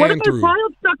 Sticks their hand what if through. a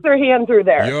child stuck their hand through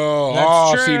there?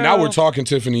 That's true. See, now we're talking,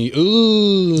 Tiffany.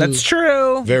 Ooh. That's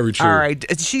true. Very true. All right.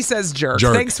 She says jerk.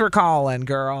 Thanks for calling,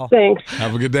 girl. Thanks.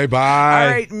 Have a good day. Bye.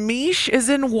 All right. Mish is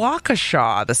in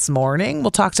Waukesha this morning.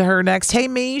 We'll talk to her next. Hey,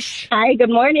 Mish. Hi, good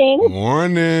morning. Good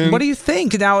morning. What do you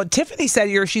think? Now, Tiffany said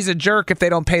she's a jerk if they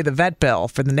don't pay the vet bill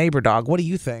for the neighbor dog. What do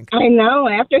you think? I know.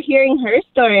 After hearing her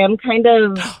story, I'm kind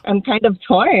of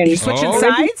torn. You switching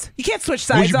sides? You can't switch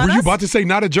sides on us. Were you about to say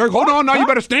not a jerk? Hold on. Now you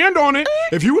better stand on it.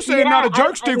 If you were saying not a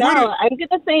jerk, stick with it. I'm going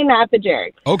to say not the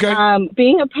jerk. Okay.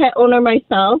 Being a pet owner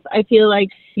myself, I feel like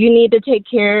you need to take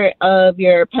care of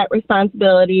your pet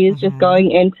responsibilities just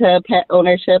going into pet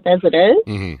ownership as it is.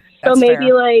 Mm-hmm. So maybe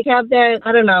have that,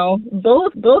 I don't know,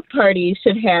 both parties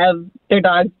should have their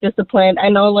dogs disciplined. I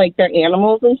know they're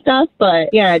animals and stuff, but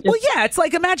it's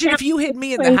like imagine if you hid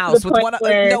me in the house with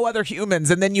no other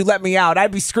humans and then you let me out.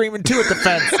 I'd be screaming too at the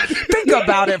fence. Think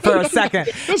about it for a second.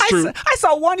 That's true. I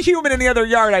saw one human in the other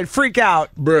yard, I'd freak out.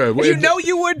 Bruh,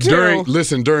 you would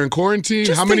too. During quarantine,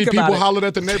 how many people hollered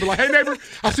at the neighbor like, hey neighbor,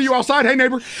 I see you outside. Hey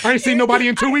neighbor, I ain't seen nobody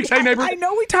in 2 weeks. Hey neighbor. I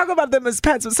know we talk about them as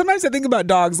pets, but sometimes I think about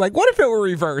dogs like, what if it were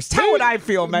reversed? How would I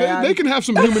feel, man? They can have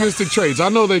some humanistic traits. I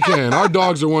know they can. Our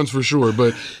dogs are ones for sure.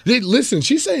 But listen,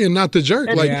 she's saying not the jerk.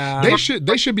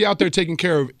 They should be out there taking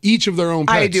care of each of their own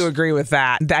pets. I do agree with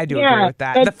that.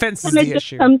 The fence is the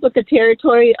issue. It comes with the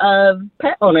territory of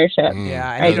pet ownership.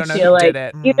 I don't know who did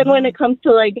it. Even when it comes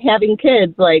to having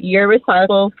kids, you're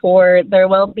responsible for their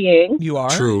well-being. You are?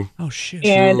 True. Oh shit.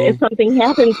 And if something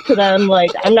happens to them,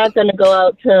 I'm not going to go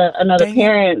out to another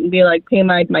parent and be like, pay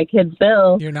my kid's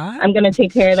bill. You're not? I'm going to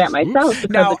take care of that myself.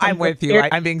 No, I'm with you.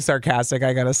 I'm being sarcastic.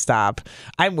 I gotta stop.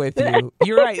 I'm with you.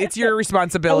 You're right. It's your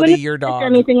responsibility, your dog.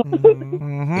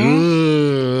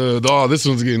 Oh, this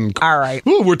one's getting... All right.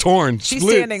 Ooh, we're torn. She's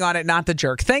standing on it, not the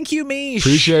jerk. Thank you, Mish.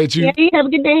 Appreciate you. Yeah, have a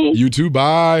good day. You too.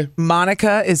 Bye.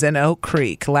 Monica is in Oak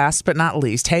Creek. Last but not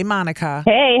least. Hey, Monica.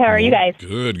 Hey, how are you guys?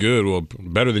 Good. Well,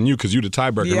 better than you because you the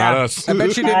tiebreaker, not us. I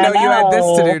bet you didn't know you had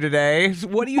this to do today.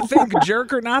 What do you think,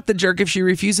 jerk or not the jerk, if she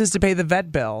refuses to pay the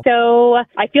vet bill? So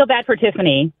I feel bad for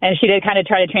Tiffany, and she did kind of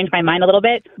try to change my mind a little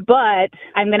bit, but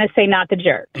I'm going to say not the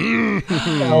jerk.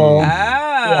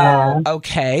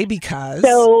 Okay, because?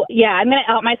 So, I'm going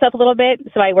to out myself a little bit.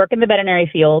 So I work in the veterinary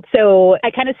field, so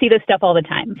I kind of see this stuff all the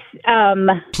time.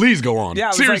 Please go on.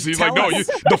 Yeah, seriously,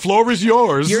 the floor is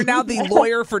yours. You're now the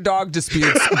lawyer for dog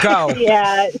disputes. Go.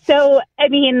 Yeah, so, I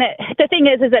mean, the thing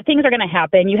is that things are going to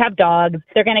happen. You have dogs.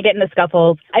 They're going to get into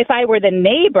scuffles. If I were the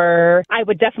neighbor, I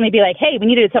would definitely be like, hey, we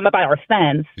need to do something about our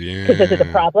fence because this is a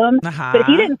problem. But if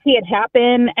you didn't see it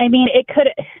happen, I mean, it could,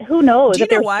 who knows? If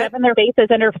they're shoving their faces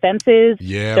under fences,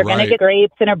 they're going to get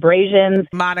scrapes and abrasions.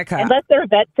 Monica. Unless their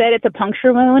vet said it's a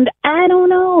puncture wound, I don't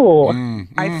know.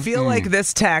 I feel like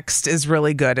this text is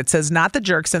really good. It says, not the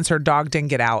jerk since her dog didn't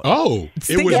get out. Oh,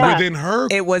 it was within her?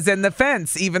 It was in the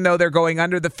fence, even though they're going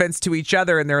under the fence to each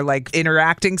other and they're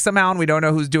interacting somehow and we don't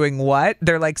know who's doing what.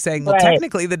 They're saying, well,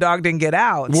 technically the dog didn't get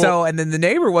out. Well, and then the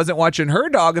neighbor wasn't watching her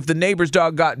dog if the neighbor's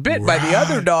dog got bit by the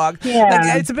other dog.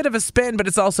 It's a bit of a spin, but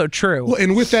it's also true. Well,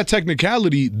 and with that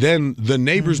technicality, then the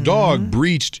neighbor's dog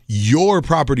breached your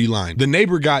property line. The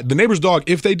neighbor's dog,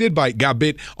 if they did bite, got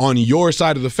bit on your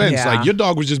side of the fence. Yeah. Your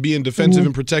dog was just being defensive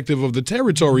and protective of the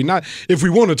territory. Not if we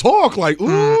want to talk,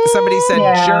 ooh. Somebody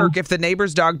said, jerk, if the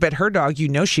neighbor's dog bit her dog,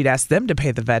 she'd ask them to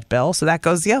pay the vet bill. So that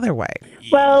goes the other way.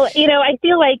 Well, I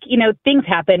feel like, things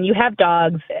happen. You have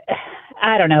dogs.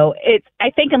 I don't know.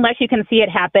 I think unless you can see it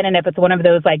happen, and if it's one of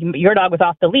those your dog was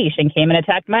off the leash and came and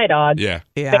attacked my dog,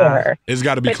 fair. It's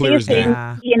got to be clear as day.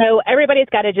 Everybody's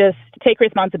got to just take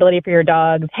responsibility for your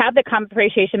dogs. Have the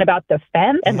conversation about the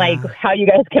fence and how you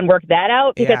guys can work that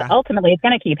out because ultimately it's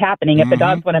going to keep happening. If the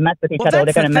dogs want to mess with each other,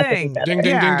 they're going to mess with each other. Ding,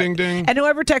 ding, ding, ding, ding. And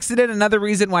whoever texted in another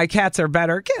reason why cats are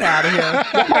better, get out of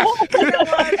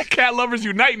here. Cat lovers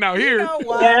uniting out here.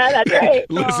 Yeah, that's right.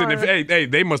 Listen,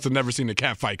 they must have never seen a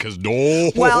cat fight because no.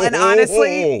 Well, and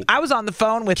honestly, I was on the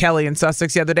phone with Kelly in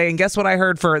Sussex the other day, and guess what I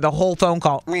heard for the whole phone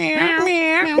call?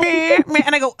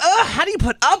 And I go, ugh, how do you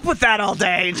put up with that all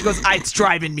day? And she goes, it's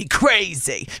driving me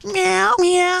crazy. Meow,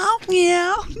 meow,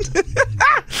 meow.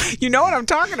 You know what I'm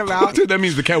talking about. That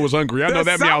means the cat was hungry. I know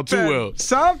that meow too well.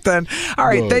 Something. All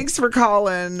right, thanks for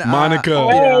calling. Monica.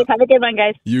 Hey, have a good one,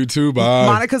 guys. You too, bye.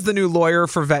 Monica's the new lawyer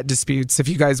for vet disputes. If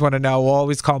you guys want to know, we'll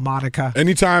always call Monica.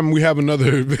 Anytime we have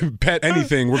another pet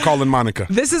anything, we're calling Monica.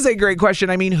 This is a great question.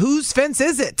 I mean, whose fence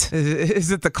is it?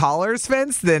 Is it the caller's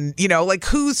fence? Then,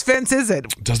 whose fence is it?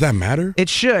 Does that matter? It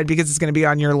should, because it's going to be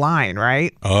on your line,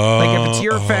 right? Like if it's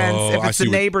your fence, if it's the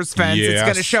neighbor's fence, it's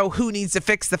going to show who needs to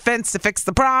fix the fence to fix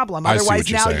the problem.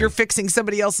 Otherwise, now you're fixing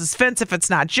somebody else's fence if it's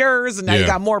not yours, and now you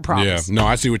got more problems. Yeah, no,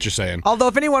 I see what you're saying. Although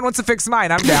if anyone wants to fix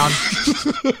mine, I'm down.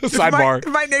 Sidebar.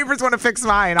 If my neighbors want to fix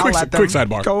mine, I'll let them. Quick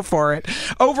sidebar. Go for it.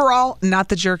 Overall, not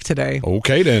the jerk today.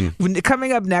 Okay, then.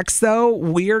 Coming up next, though,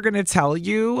 we are going to tell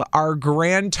you our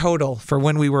grand total for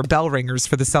when we were bell ringers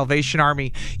for the Salvation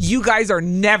Army. You guys are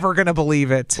never going to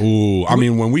believe it. Ooh, I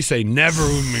mean, when we say never,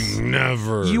 we mean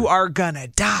never. You are going to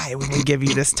die when we give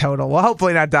you this total. Well,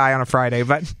 hopefully not die on a Friday,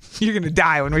 but you're going to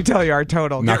die when we tell you our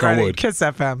total. Knock on wood. Kiss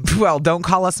FM. Well, don't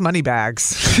call us money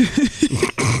bags.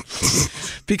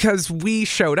 Because we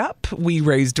showed up, we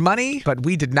raised money, but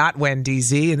we did not win,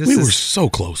 DZ. And we were so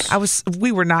close.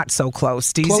 We were not so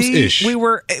close, DZ. Close-ish. We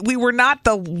were not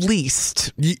the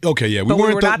least. Okay, yeah, we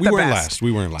weren't last.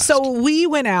 We weren't last. So we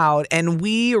went out and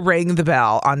we rang the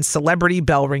bell on Celebrity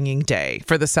Bell Ringing Day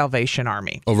for the Salvation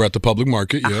Army. Over at the public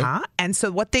market, yeah. Uh-huh. And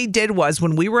so what they did was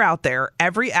when we were out there,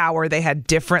 every hour they had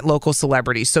different local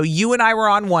celebrities. So you and I were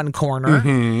on one corner,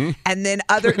 and then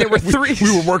there were three.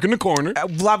 We were working the corner. I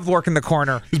loved working the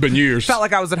corner. It's been years. Felt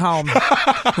like I was at home.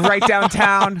 Right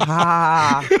downtown.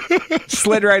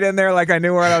 Slid right in there like I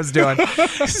knew what I was doing.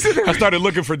 I started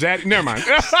looking for Daddy. Never mind.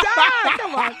 Stop,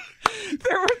 come on.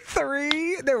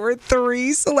 There were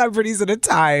three celebrities at a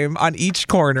time on each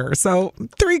corner. So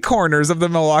 3 corners of the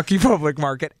Milwaukee public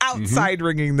market outside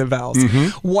ringing the bells.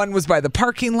 One was by the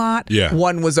parking lot. Yeah.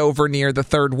 One was over near the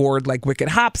 3rd Ward, like Wicked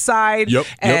Hop side.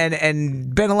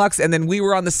 And Benelux. And then we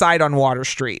were on the side on Water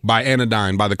Street. By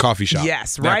Anodyne, by the coffee shop.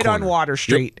 Yes, right on Water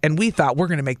Street. And we thought we're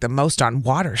going to make the most on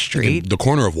Water Street. The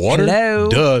corner of Water? Hello.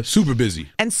 Duh, super busy.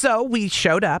 And so we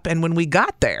showed up, and when we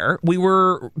got there, we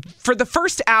were, for the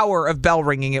first hour of bell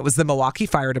ringing, it was the Milwaukee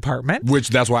Fire Department. Which,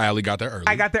 that's why Allie got there early.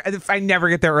 I got there. I never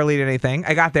get there early to anything.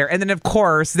 I got there. And then, of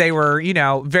course, they were,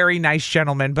 very nice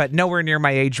gentlemen, but nowhere near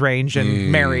my age range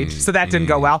and married. So that didn't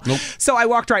go well. Nope. So I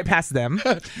walked right past them.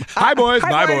 Hi, boys.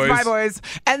 Bye, boys. Bye, boys.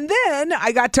 And then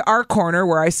I got to our corner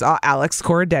where I saw Alex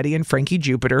Corradetti and Frankie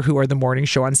Jupiter, who are the morning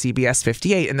show on CBS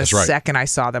 58. And the second I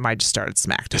saw them, I just started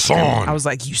smack talking. I was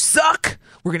like, you suck.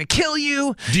 We're going to kill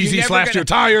you. DZ slashed your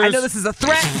tires. I know this is a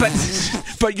threat,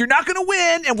 but you're not going to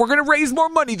win, and we're going to raise more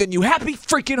money than you. Happy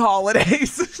freaking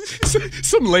holidays.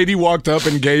 Some lady walked up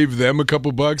and gave them a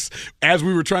couple bucks as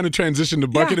we were trying to transition the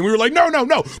bucket, and we were like, no,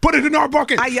 put it in our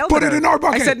bucket. I yelled put at her. It in our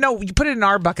bucket. I said, no, you put it in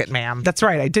our bucket, ma'am. That's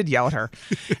right. I did yell at her.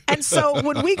 And so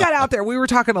when we got out there, we were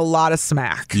talking a lot of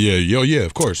smack. Yeah,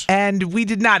 of course. And we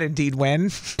did not indeed win.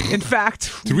 In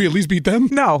fact. Did we at least beat them?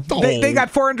 No. Oh. They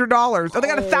got $400. They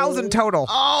got 1,000 total.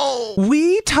 Oh.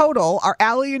 We total, our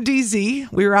Allie and DZ,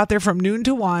 we were out there from noon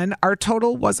to 1. Our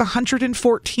total was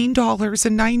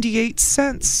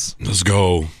 $114.98. Let's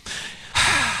go.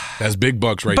 That's big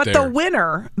bucks right there. But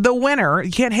the winner,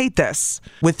 you can't hate this.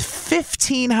 With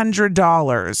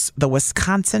 $1,500, the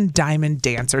Wisconsin Diamond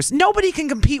Dancers. Nobody can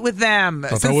compete with them. I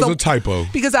thought that was a typo.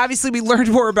 Because obviously we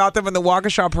learned more about them in the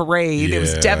Waukesha Parade. Yeah, it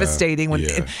was devastating.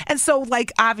 And so,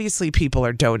 obviously people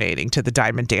are donating to the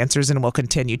Diamond Dancers and will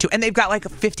continue to. And they've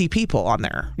got 50 people on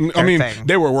there.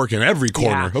 They were working every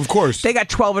corner, of course. They got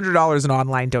 $1,200 in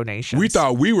online donations. We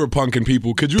thought we were punking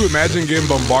people. Could you imagine getting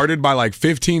bombarded by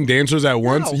 15 dancers at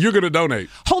once? You're going to donate.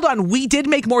 Hold on. We did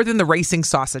make more than the racing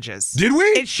sausages. Did we?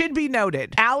 It should be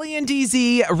noted. Allie and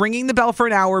DZ ringing the bell for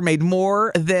an hour made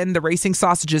more than the racing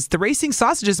sausages. The racing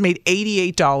sausages made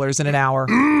 $88 in an hour.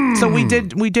 So we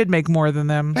did make more than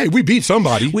them. Hey, we beat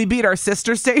somebody. We beat our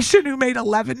sister station who made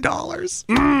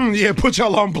 $11. Yeah, put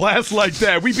y'all on blast like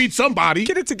that. We beat somebody.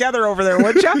 Get it together over there,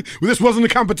 would ya? This wasn't a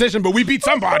competition, but we beat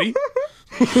somebody.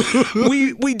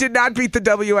 we did not beat the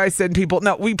WISN people.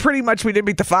 No, we didn't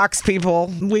beat the Fox people.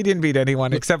 We didn't beat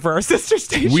anyone except for our sister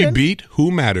station. We beat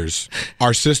who matters.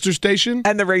 Our sister station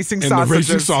and the racing sausages. The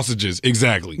racing sausages,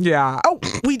 exactly. Yeah. Oh,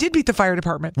 we did beat the fire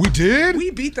department. We did?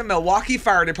 We beat the Milwaukee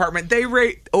Fire Department. They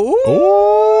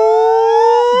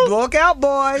Look out,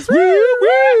 boys.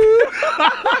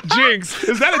 Jinx.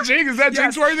 Is that a jinx? Is that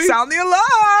jinx worthy? Sound the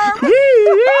alarm.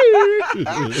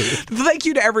 Thank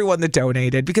you to everyone that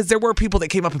donated, because there were people that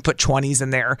came up and put 20s in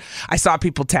there. I saw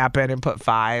people tap in and put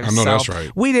 5s. I know that's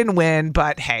right. We didn't win,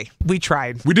 but hey, we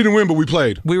tried. We didn't win, but we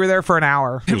played. We were there for an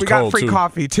hour. It was We got cold, free too.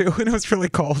 coffee too, and it was really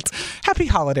cold. Happy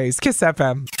holidays. Kiss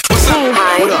FM.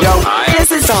 Hi.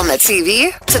 This is on the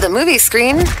TV, to the movie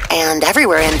screen, and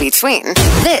everywhere in between.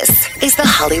 This is the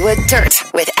Hollywood Dirt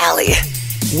with Allie.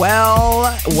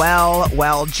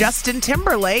 Well, Justin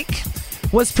Timberlake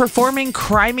was performing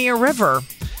Cry Me a River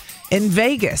in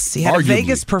Vegas. He had a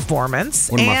Vegas performance.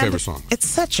 One of my and favorite songs. It's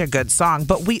such a good song,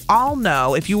 but we all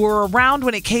know, if you were around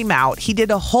when it came out, he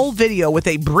did a whole video with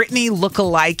a Britney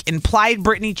lookalike, implied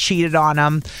Britney cheated on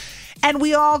him. And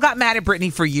we all got mad at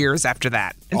Britney for years after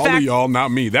that. In All fact, of y'all, not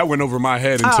me. That went over my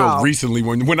head until recently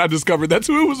when I discovered that's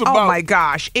who it was about. Oh my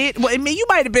gosh! I mean, you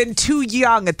might have been too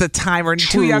young at the time, or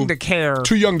too young to care.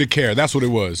 Too young to care. That's what it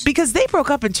was. Because they broke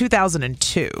up in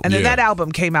 2002, and then that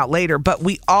album came out later. But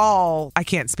we all—I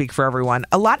can't speak for everyone.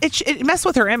 It messed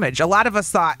with her image. A lot of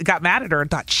us got mad at her and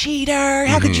thought, "Cheater!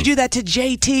 How could you do that to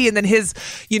JT?" And then he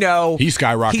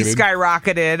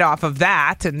skyrocketed off of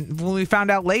that. And when we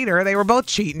found out later, they were both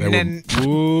cheating.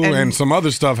 And some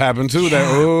other stuff happened too.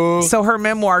 So her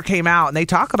memoir came out, and they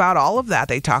talk about all of that.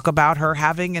 They talk about her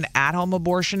having an at-home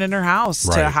abortion in her house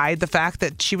to hide the fact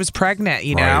that she was pregnant,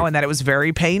 know, and that it was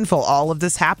very painful. All of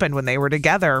this happened when they were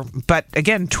together. But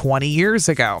again, 20 years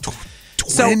ago.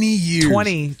 20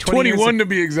 years. 21 years to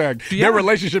be exact. Yeah. Their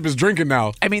relationship is drinking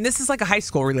now. I mean, this is like a high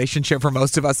school relationship for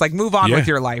most of us. Like, move on with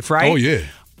your life, right? Oh, yeah.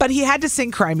 But he had to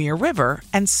sing Cry Me a River.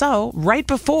 And so, right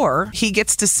before he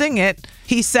gets to sing it,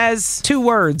 he says 2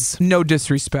 words, no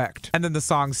disrespect. And then the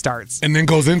song starts. And then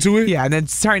goes into it? Yeah, and then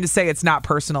starting to say it's not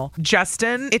personal.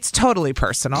 Justin, it's totally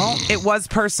personal. It was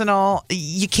personal.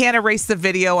 You can't erase the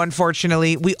video,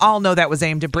 unfortunately. We all know that was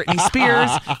aimed at Britney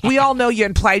Spears. We all know you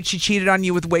implied she cheated on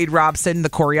you with Wade Robson, the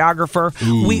choreographer.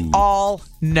 Ooh. We all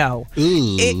know.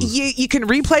 You can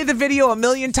replay the video a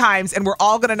million times, and we're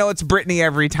all going to know it's Britney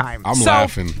every time. I'm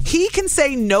laughing. He can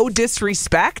say no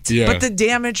disrespect, but the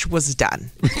damage was done.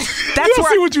 That's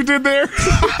see what you did there? You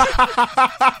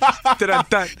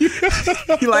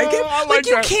like it? I like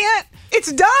you that. can't.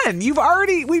 It's done.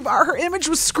 Her image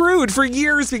was screwed for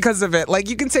years because of it. Like,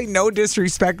 you can say no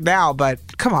disrespect now, but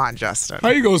come on, Justin. How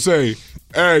you gonna say,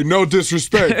 hey, no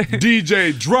disrespect,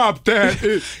 DJ, drop that.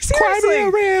 Seriously. Cry me a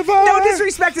river. No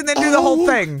disrespect, and then do the whole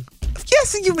thing.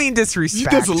 Yes, you mean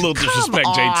disrespect. That's a little disrespect,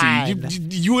 JT.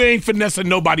 You ain't finessing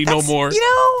nobody no more.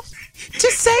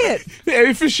 Just say it.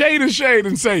 If it's shade, it's shade,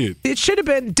 and say it. It should have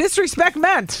been disrespect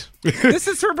meant. This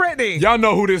is for Britney. Y'all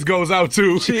know who this goes out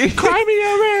to. Cry me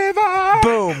a river.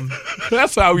 Boom.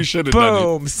 That's how we should have done it.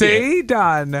 Boom. See?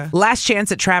 Done. Last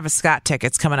chance at Travis Scott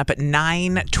tickets coming up at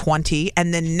 9:20.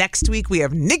 And then next week we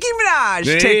have Nicki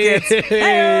Minaj tickets.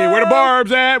 Hey, where the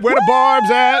barbs at? Where the barbs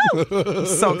at?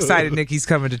 So excited Nicki's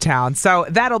coming to town. So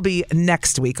that'll be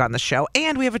next week on the show.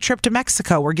 And we have a trip to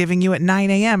Mexico we're giving you at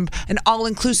 9 a.m. An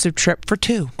all-inclusive trip for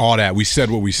 2. All that. We said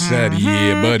what we said.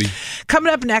 Yeah, buddy.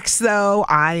 Coming up next, though,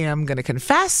 I am going to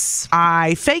confess.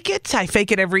 I fake it. I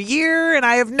fake it every year, and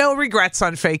I have no regrets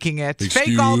on faking it.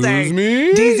 Fake all day. Excuse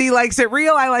me? DZ likes it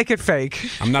real. I like it fake.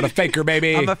 I'm not a faker,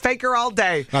 baby. I'm a faker all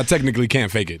day. I technically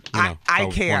can't fake it. I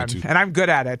can, and I'm good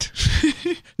at it.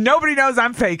 Nobody knows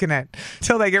I'm faking it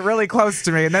till they get really close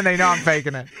to me, and then they know I'm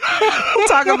faking it. We'll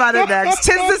talk about it next.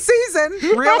 'Tis the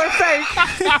season, real or fake.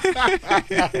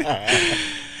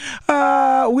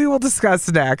 We will discuss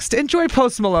next. Enjoy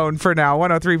Post Malone for now.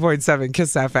 103.7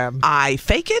 Kiss FM. I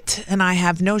fake it, and I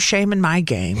have no shame in my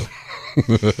game.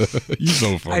 You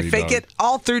so funny. I fake it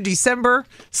all through December,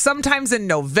 sometimes in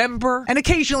November, and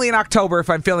occasionally in October if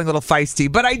I'm feeling a little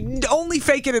feisty. But I only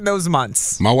fake it in those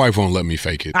months. My wife won't let me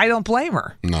fake it. I don't blame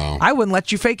her. No. I wouldn't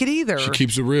let you fake it either. She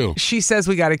keeps it real. She says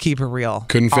we got to keep it real.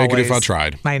 Couldn't fake Always. it if I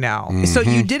tried. I know. Mm-hmm. So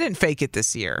you didn't fake it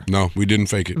this year. No, we didn't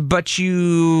fake it. But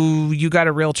you got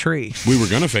a real tree. We were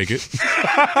going to fake it.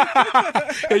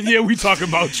 And yeah, we talking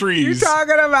about trees. You're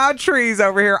talking about trees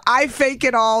over here. I fake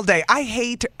it all day.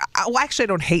 Actually, I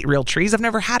don't hate real trees. I've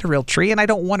never had a real tree, and I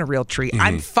don't want a real tree.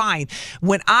 I'm fine.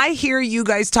 When I hear you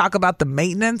guys talk about the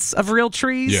maintenance of real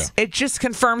trees, it just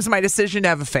confirms my decision to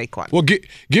have a fake one. Well,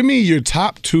 give me your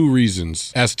top 2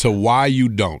 reasons as to why you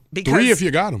don't. Because, 3 if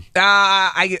you got them.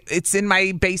 It's in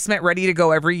my basement, ready to go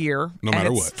every year. No matter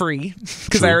and what. It's free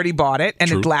because I already bought it,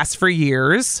 and it lasts for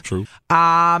years. True.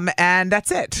 And that's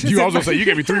it. You also say you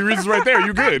gave me 3 reasons right there.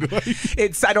 You good.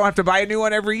 I don't have to buy a new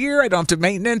one every year. I don't have to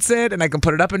maintenance it, and I can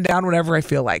put it up and down whenever I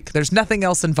feel like. There's nothing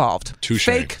else involved. Touche.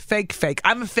 Fake.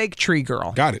 I'm a fake tree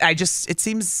girl. Got it. It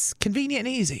seems convenient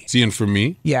and easy. See, and for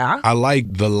me, I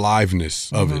like the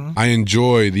liveness of it. I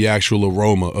enjoy the actual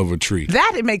aroma of a tree.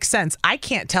 That it makes sense. I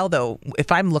can't tell though.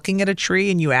 If I'm looking at a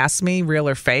tree and you ask me real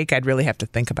or fake, I'd really have to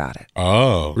think about it.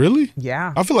 Oh, really?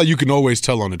 Yeah. I feel like you can always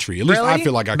tell on a tree. At least I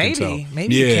feel like I can tell.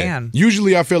 Maybe you can.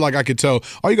 Usually I feel like I could tell.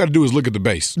 All you got to do is look at the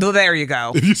base. Well, there you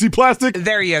go. If you see plastic,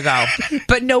 there you go.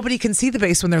 But nobody can see the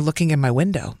base when they're looking in my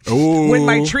window. Ooh. When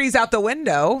my tree's out the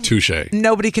window, touche.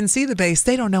 Nobody can see the base.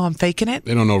 They don't know I'm faking it.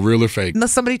 They don't know real or fake.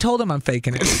 Unless somebody told them I'm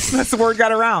faking it. That's the word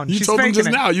got around. You she's told them faking just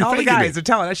it. now. You're All faking the guys it. are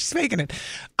telling us she's faking it.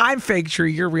 I'm fake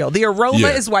tree. You're real. The aroma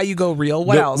is why you go real.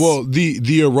 What else? Well,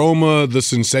 the aroma, the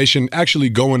sensation, actually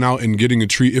going out and getting a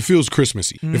tree, it feels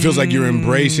Christmassy. It feels like you're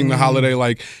embracing the holiday.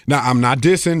 Like, now I'm not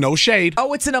dissing, no shade.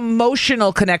 Oh, it's an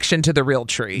emotional connection to the real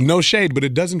tree. No shade, but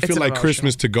it doesn't feel like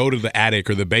Christmas to go to the attic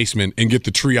or the basement and get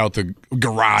the tree out the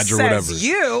garage or whatever. Says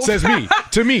you. Says me.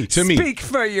 To me. Speak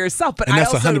for yourself. But and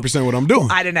that's 100% what I'm doing.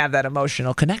 I didn't have that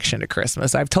emotional connection to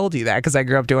Christmas. I've told you that because I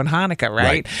grew up doing Hanukkah,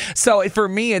 right? So for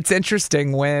me, it's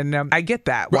interesting when I get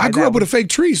that. I grew up with a fake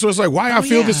tree, so it's like why I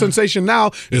feel the sensation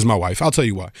now is my wife. I'll tell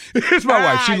you why. It's my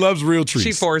wife. She loves real trees.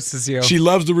 She forces you. She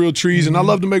loves the real trees, and I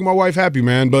love to make my wife happy,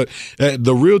 man. But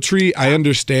the real tree, I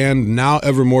understand now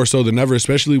ever more so than ever,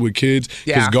 especially with kids,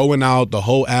 because going out, the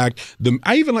whole act.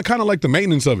 I even kind of like the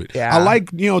maintenance of it. I like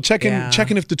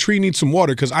checking if the tree needs some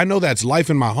water because I know that's life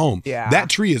in my home. That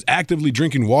tree is actively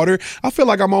drinking water. I feel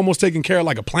like I'm almost taking care of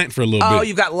like a plant for a little bit. Oh,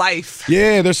 you've got life.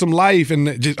 Yeah, there's some life, and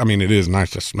it is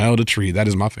nice to smell the tree. That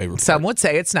is my favorite. Some would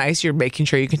say it's nice. You're making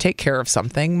sure you can take care of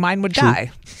something. Mine would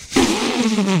die.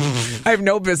 I have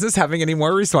no business having any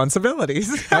more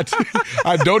responsibilities. I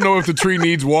don't know if the tree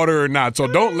needs water or not, so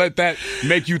don't let that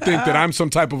make you think that I'm some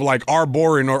type of like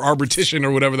arborean or arbortician or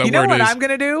whatever that word is. You know what I'm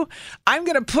going to do? I'm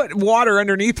going to put water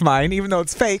underneath mine, even though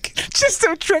it's fake, just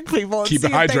to trick people and keep see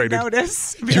it hydrated. If they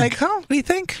notice. Be like, what do you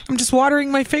think? I'm just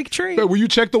watering my fake tree. Will you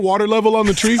check the water level on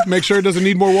the tree? Make sure it doesn't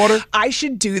need more water? I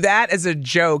should do that as a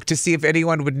joke to see if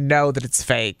anyone would know that it's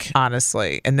fake,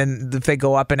 honestly. And then if they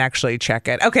go up and actually check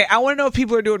it. Okay, I want to know if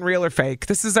people are doing real or fake.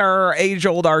 This is our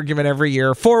age-old argument every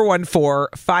year.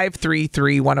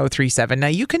 414-533-1037. Now,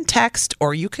 you can text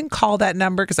or you can call that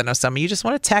number because I know some of you just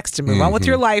want to text and move on with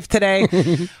your life today.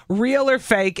 Real or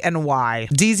fake and why?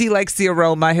 DZ likes the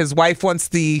aroma. His wife wants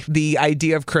the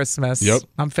idea of Christmas. Yep.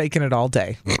 I'm faking it all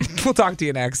day. We'll talk to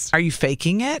you next. Are you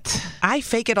faking it? I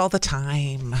fake it all the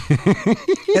time.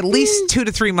 At least 2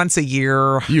 to 3 months a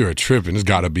year. You're tripping. It's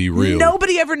got to be real.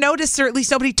 Nobody ever noticed, or at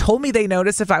least nobody told me they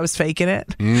noticed if I was faking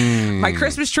it. My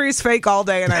Christmas tree is fake all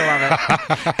day, and I love it.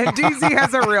 And DZ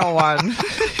has a real one.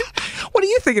 What are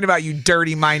you thinking about, you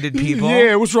dirty-minded people?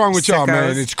 Yeah, what's wrong with y'all,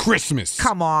 man? It's Christmas.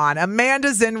 Come on.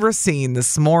 Amanda's in Racine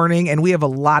this morning, and we have a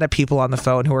lot of people on the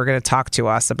phone who are going to talk to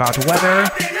us about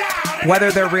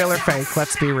whether they're real or fake.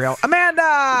 Let's be real.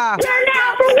 Amanda! You're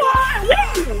number one!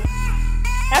 Woo!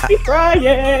 Happy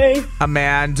Friday!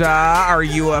 Amanda, are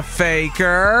you a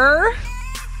faker?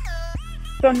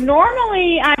 So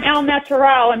normally I'm El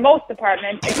Natural in most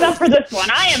departments, except for this one.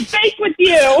 I am fake with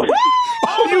you.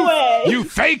 All the way. You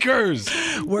fakers.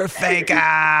 We're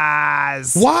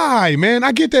fakers. Why, man?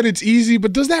 I get that it's easy,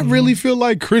 but does that really feel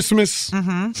like Christmas?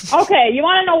 Okay, you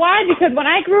want to know why? Because when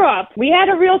I grew up, we had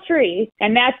a real tree,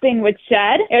 and that thing would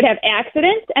shed. It would have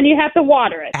accidents, and you have to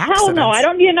water it. Accidents? Hell no, I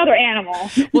don't need another animal.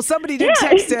 Well, somebody did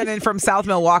text in, and from South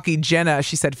Milwaukee, Jenna,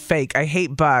 she said, fake. I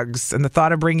hate bugs, and the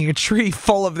thought of bringing a tree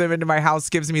full of them into my house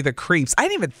gives me the creeps. I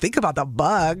didn't even think about the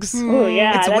bugs. Oh,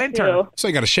 yeah, it's winter. Too. So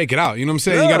you got to shake it out. You know what I'm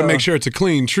saying? You got to make sure it's a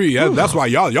clean tree. That's why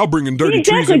y'all bringing dirty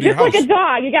trees into your house. Just like a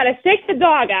dog. You got to shake the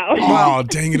dog out. Oh,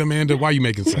 dang it, Amanda. Why are you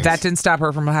making sense? That didn't stop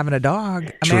her from having a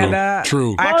dog. Amanda.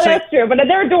 True. Well, that's true, but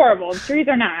they're adorable. Trees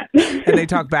are not. And they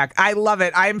talk back. I love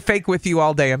it. I am fake with you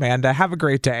all day, Amanda. Have a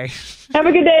great day. Have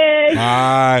a good day.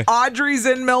 Bye. Audrey's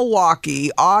in Milwaukee.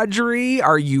 Audrey,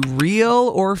 are you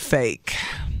real or fake?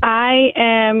 I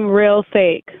am real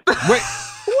fake. Wait.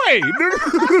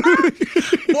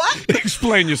 What?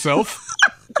 Explain yourself.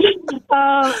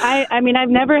 I mean, I've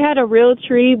never had a real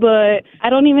tree, but I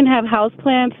don't even have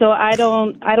houseplants, so I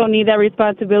don't need that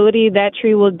responsibility. That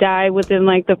tree will die within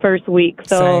like the first week.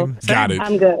 So Same. Got it.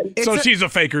 I'm good. So she's a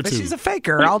faker too. She's a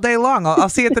faker all day long. I'll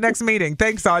see you at the next meeting.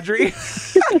 Thanks, Audrey.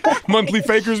 Monthly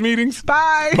fakers meetings.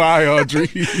 Bye. Bye, Audrey.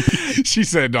 She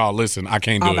said, "No, listen, I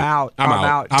can't do it. I'm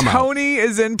out. Tony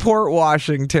is in Port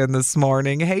Washington this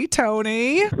morning. Hey,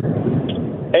 Tony.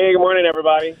 Hey, good morning,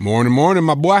 everybody. Morning,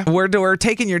 my boy. We're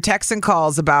taking your texts and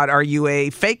calls about, are you a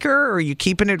faker or are you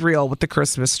keeping it real with the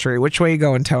Christmas tree? Which way you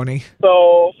going, Tony?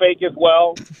 So, fake as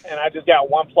well, and I just got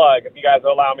one plug, if you guys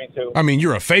will allow me to. I mean,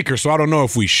 you're a faker, so I don't know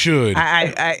if we should.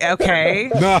 Okay.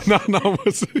 No.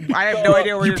 I have no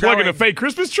idea where you you're plugging going. a fake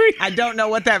Christmas tree? I don't know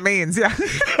what that means. Yeah, he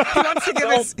wants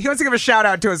to give a shout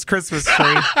out to his Christmas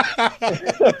tree.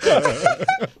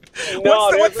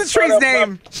 What's the tree's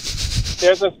name?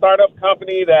 There's a startup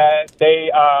company that they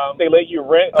let you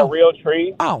rent a real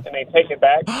tree and they take it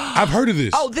back. I've heard of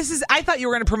this. I thought you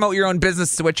were going to promote your own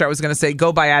business, to which I was going to say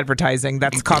go buy advertising.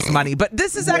 That's cost money. But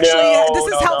this is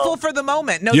actually helpful for the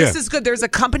moment. No, this is good. There's a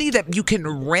company that you can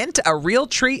rent a real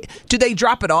tree. Do they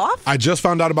drop it off? I just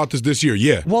found out about this year,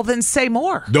 yeah. Well, then say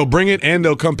more. They'll bring it and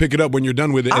they'll come pick it up when you're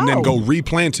done with it and then go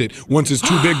replant it. Once it's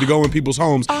too big to go in people's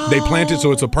homes, they plant it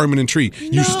so it's a permanent tree.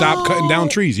 You stop cutting down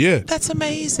trees, yeah. That's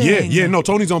amazing. Yeah, no,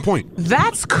 Tony's on point.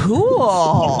 That's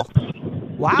cool.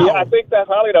 Wow. Yeah, I think that's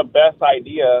probably the best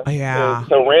idea is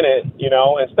to rent it,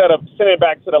 instead of sending it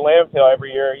back to the landfill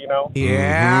every year,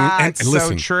 Yeah, and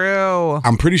listen, so true.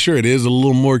 I'm pretty sure it is a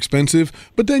little more expensive,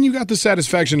 but then you got the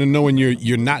satisfaction of knowing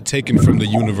you're not taking from the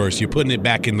universe. You're putting it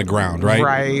back in the ground, right?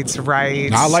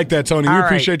 Right. I like that, Tony. We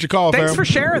appreciate your call, Thanks fam. for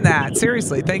sharing that.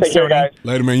 Seriously. Thanks, Take care, Tony. guys.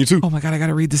 Later, man. You too. Oh, my God. I got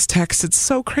to read this text. It's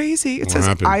so crazy. It says,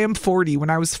 happened? I am 40. When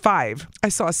I was 5, I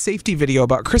saw a safety video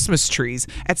about Christmas trees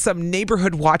at some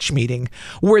neighborhood watch meeting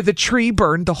where the tree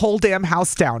burned the whole damn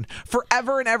house down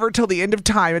forever and ever till the end of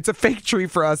time. It's a fake tree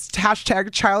for us.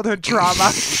 # childhood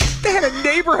trauma. They had a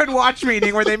neighborhood watch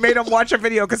meeting where they made them watch a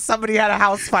video because somebody had a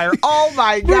house fire. Oh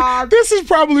my God. This is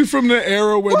probably from the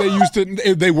era where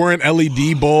they weren't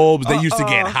LED bulbs. They used to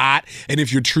get hot. And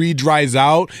if your tree dries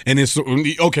out and it's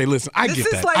okay, listen, I get that.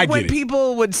 This is like when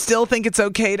people would still think it's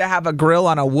okay to have a grill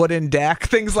on a wooden deck,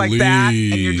 things like that.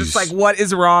 And you're just like, what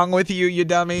is wrong with you, you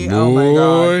dummy? Boy. Oh my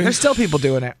God. There's still people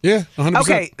doing it. Yeah, 100%.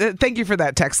 Okay, thank you for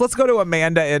that text. Let's go to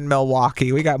Amanda in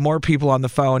Milwaukee. We got more people on the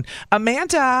phone.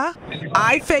 Amanda,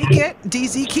 I fake it.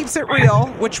 DZ keeps it real.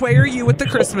 Which way are you with the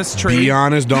Christmas tree? Be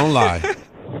honest, don't lie.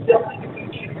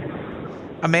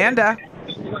 Amanda.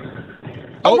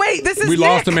 Oh, wait, this is we Nick.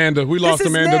 Lost Amanda. We lost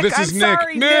Amanda. Nick. This is I'm Nick.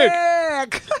 sorry,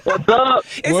 Nick. What's up?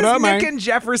 What up, Nick man? and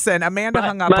Jefferson. Amanda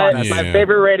hung up on us. My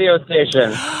favorite radio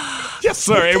station. Yes,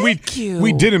 sir. And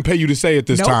we didn't pay you to say it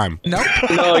this time. Nope.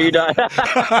 No, you don't.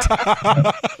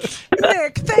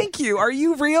 Nick, thank you. Are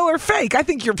you real or fake? I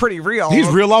think you're pretty real. He's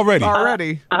real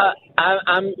already.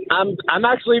 I'm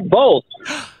actually both,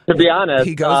 to be honest.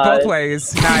 He goes both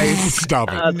ways. Nice. Stop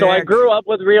it. So I grew up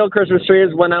with real Christmas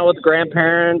trees, went out with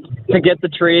grandparents to get the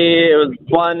tree. It was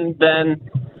fun then.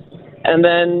 And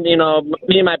then, me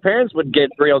and my parents would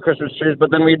get real Christmas trees, but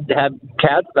then we'd have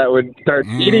cats that would start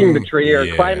eating the tree or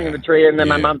climbing the tree. And then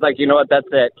my mom's like, you know what, that's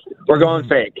it. We're going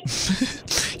fake.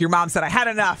 Your mom said, I had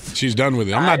enough. She's done with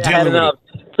it. I'm not dealing with it.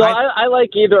 So I like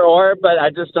either or, but I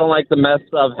just don't like the mess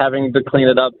of having to clean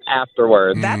it up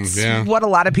afterwards. That's what a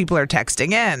lot of people are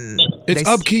texting in. It's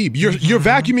upkeep. You're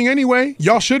vacuuming anyway.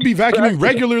 Y'all should be vacuuming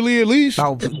regularly at least.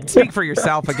 Oh, speak for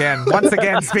yourself again. Once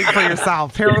again, speak for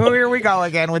yourself. Here we go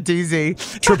again with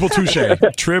DZ. Triple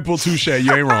touche.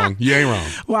 You ain't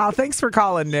wrong. Wow, thanks for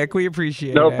calling, Nick. We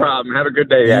appreciate it. No problem. Have a good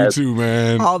day, guys. You too,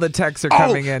 man. All the texts are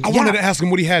coming in. I wanted to ask him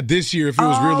what he had this year, if it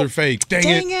was real or fake.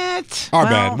 Dang it. Our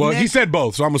bad. Well, Nick, he said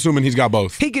both, so I'm assuming he's got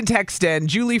both. He can text in.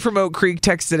 Julie from Oak Creek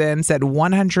texted in, said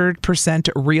 100%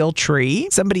 real tree.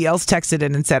 Somebody else texted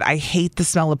in and said, I hate the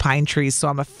smell of pine trees, so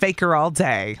I'm a faker all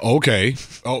day. Okay.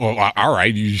 Oh, all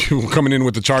right. You coming in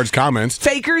with the charged comments.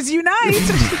 Fakers unite.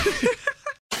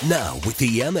 Now, with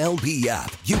the MLB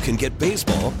app, you can get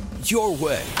baseball your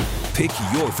way. Pick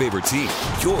your favorite team,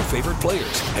 your favorite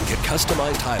players, and get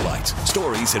customized highlights,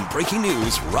 stories, and breaking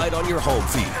news right on your home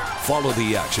feed. Follow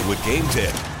the action with Game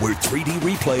 10, where 3D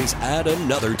replays add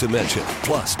another dimension.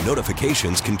 Plus,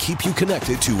 notifications can keep you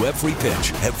connected to every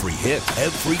pitch, every hit,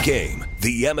 every game.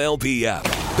 The MLB app.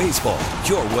 Baseball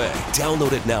your way.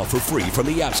 Download it now for free from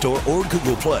the App Store or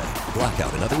Google Play.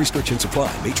 Blackout and other restrictions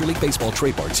apply. Major League Baseball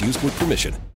trademarks used with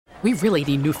permission. We really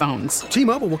need new phones.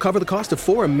 T-Mobile will cover the cost of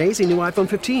 4 amazing new iPhone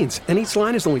 15s, and each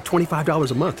line is only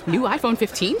 $25 a month. New iPhone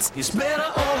 15s? It's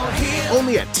better over here.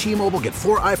 Only at T-Mobile, get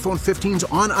 4 iPhone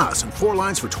 15s on us and 4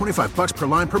 lines for $25 per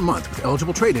line per month with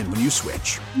eligible trade-in when you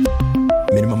switch.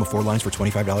 Minimum of 4 lines for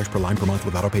 $25 per line per month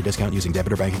with autopay discount using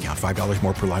debit or bank account. $5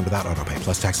 more per line without autopay,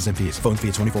 plus taxes and fees. Phone fee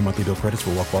at 24 monthly bill credits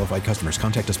for well-qualified customers.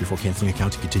 Contact us before canceling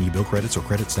account to continue bill credits or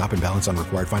credit stop and balance on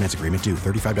required finance agreement due.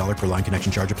 $35 per line connection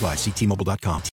charge applies. See T-Mobile.com.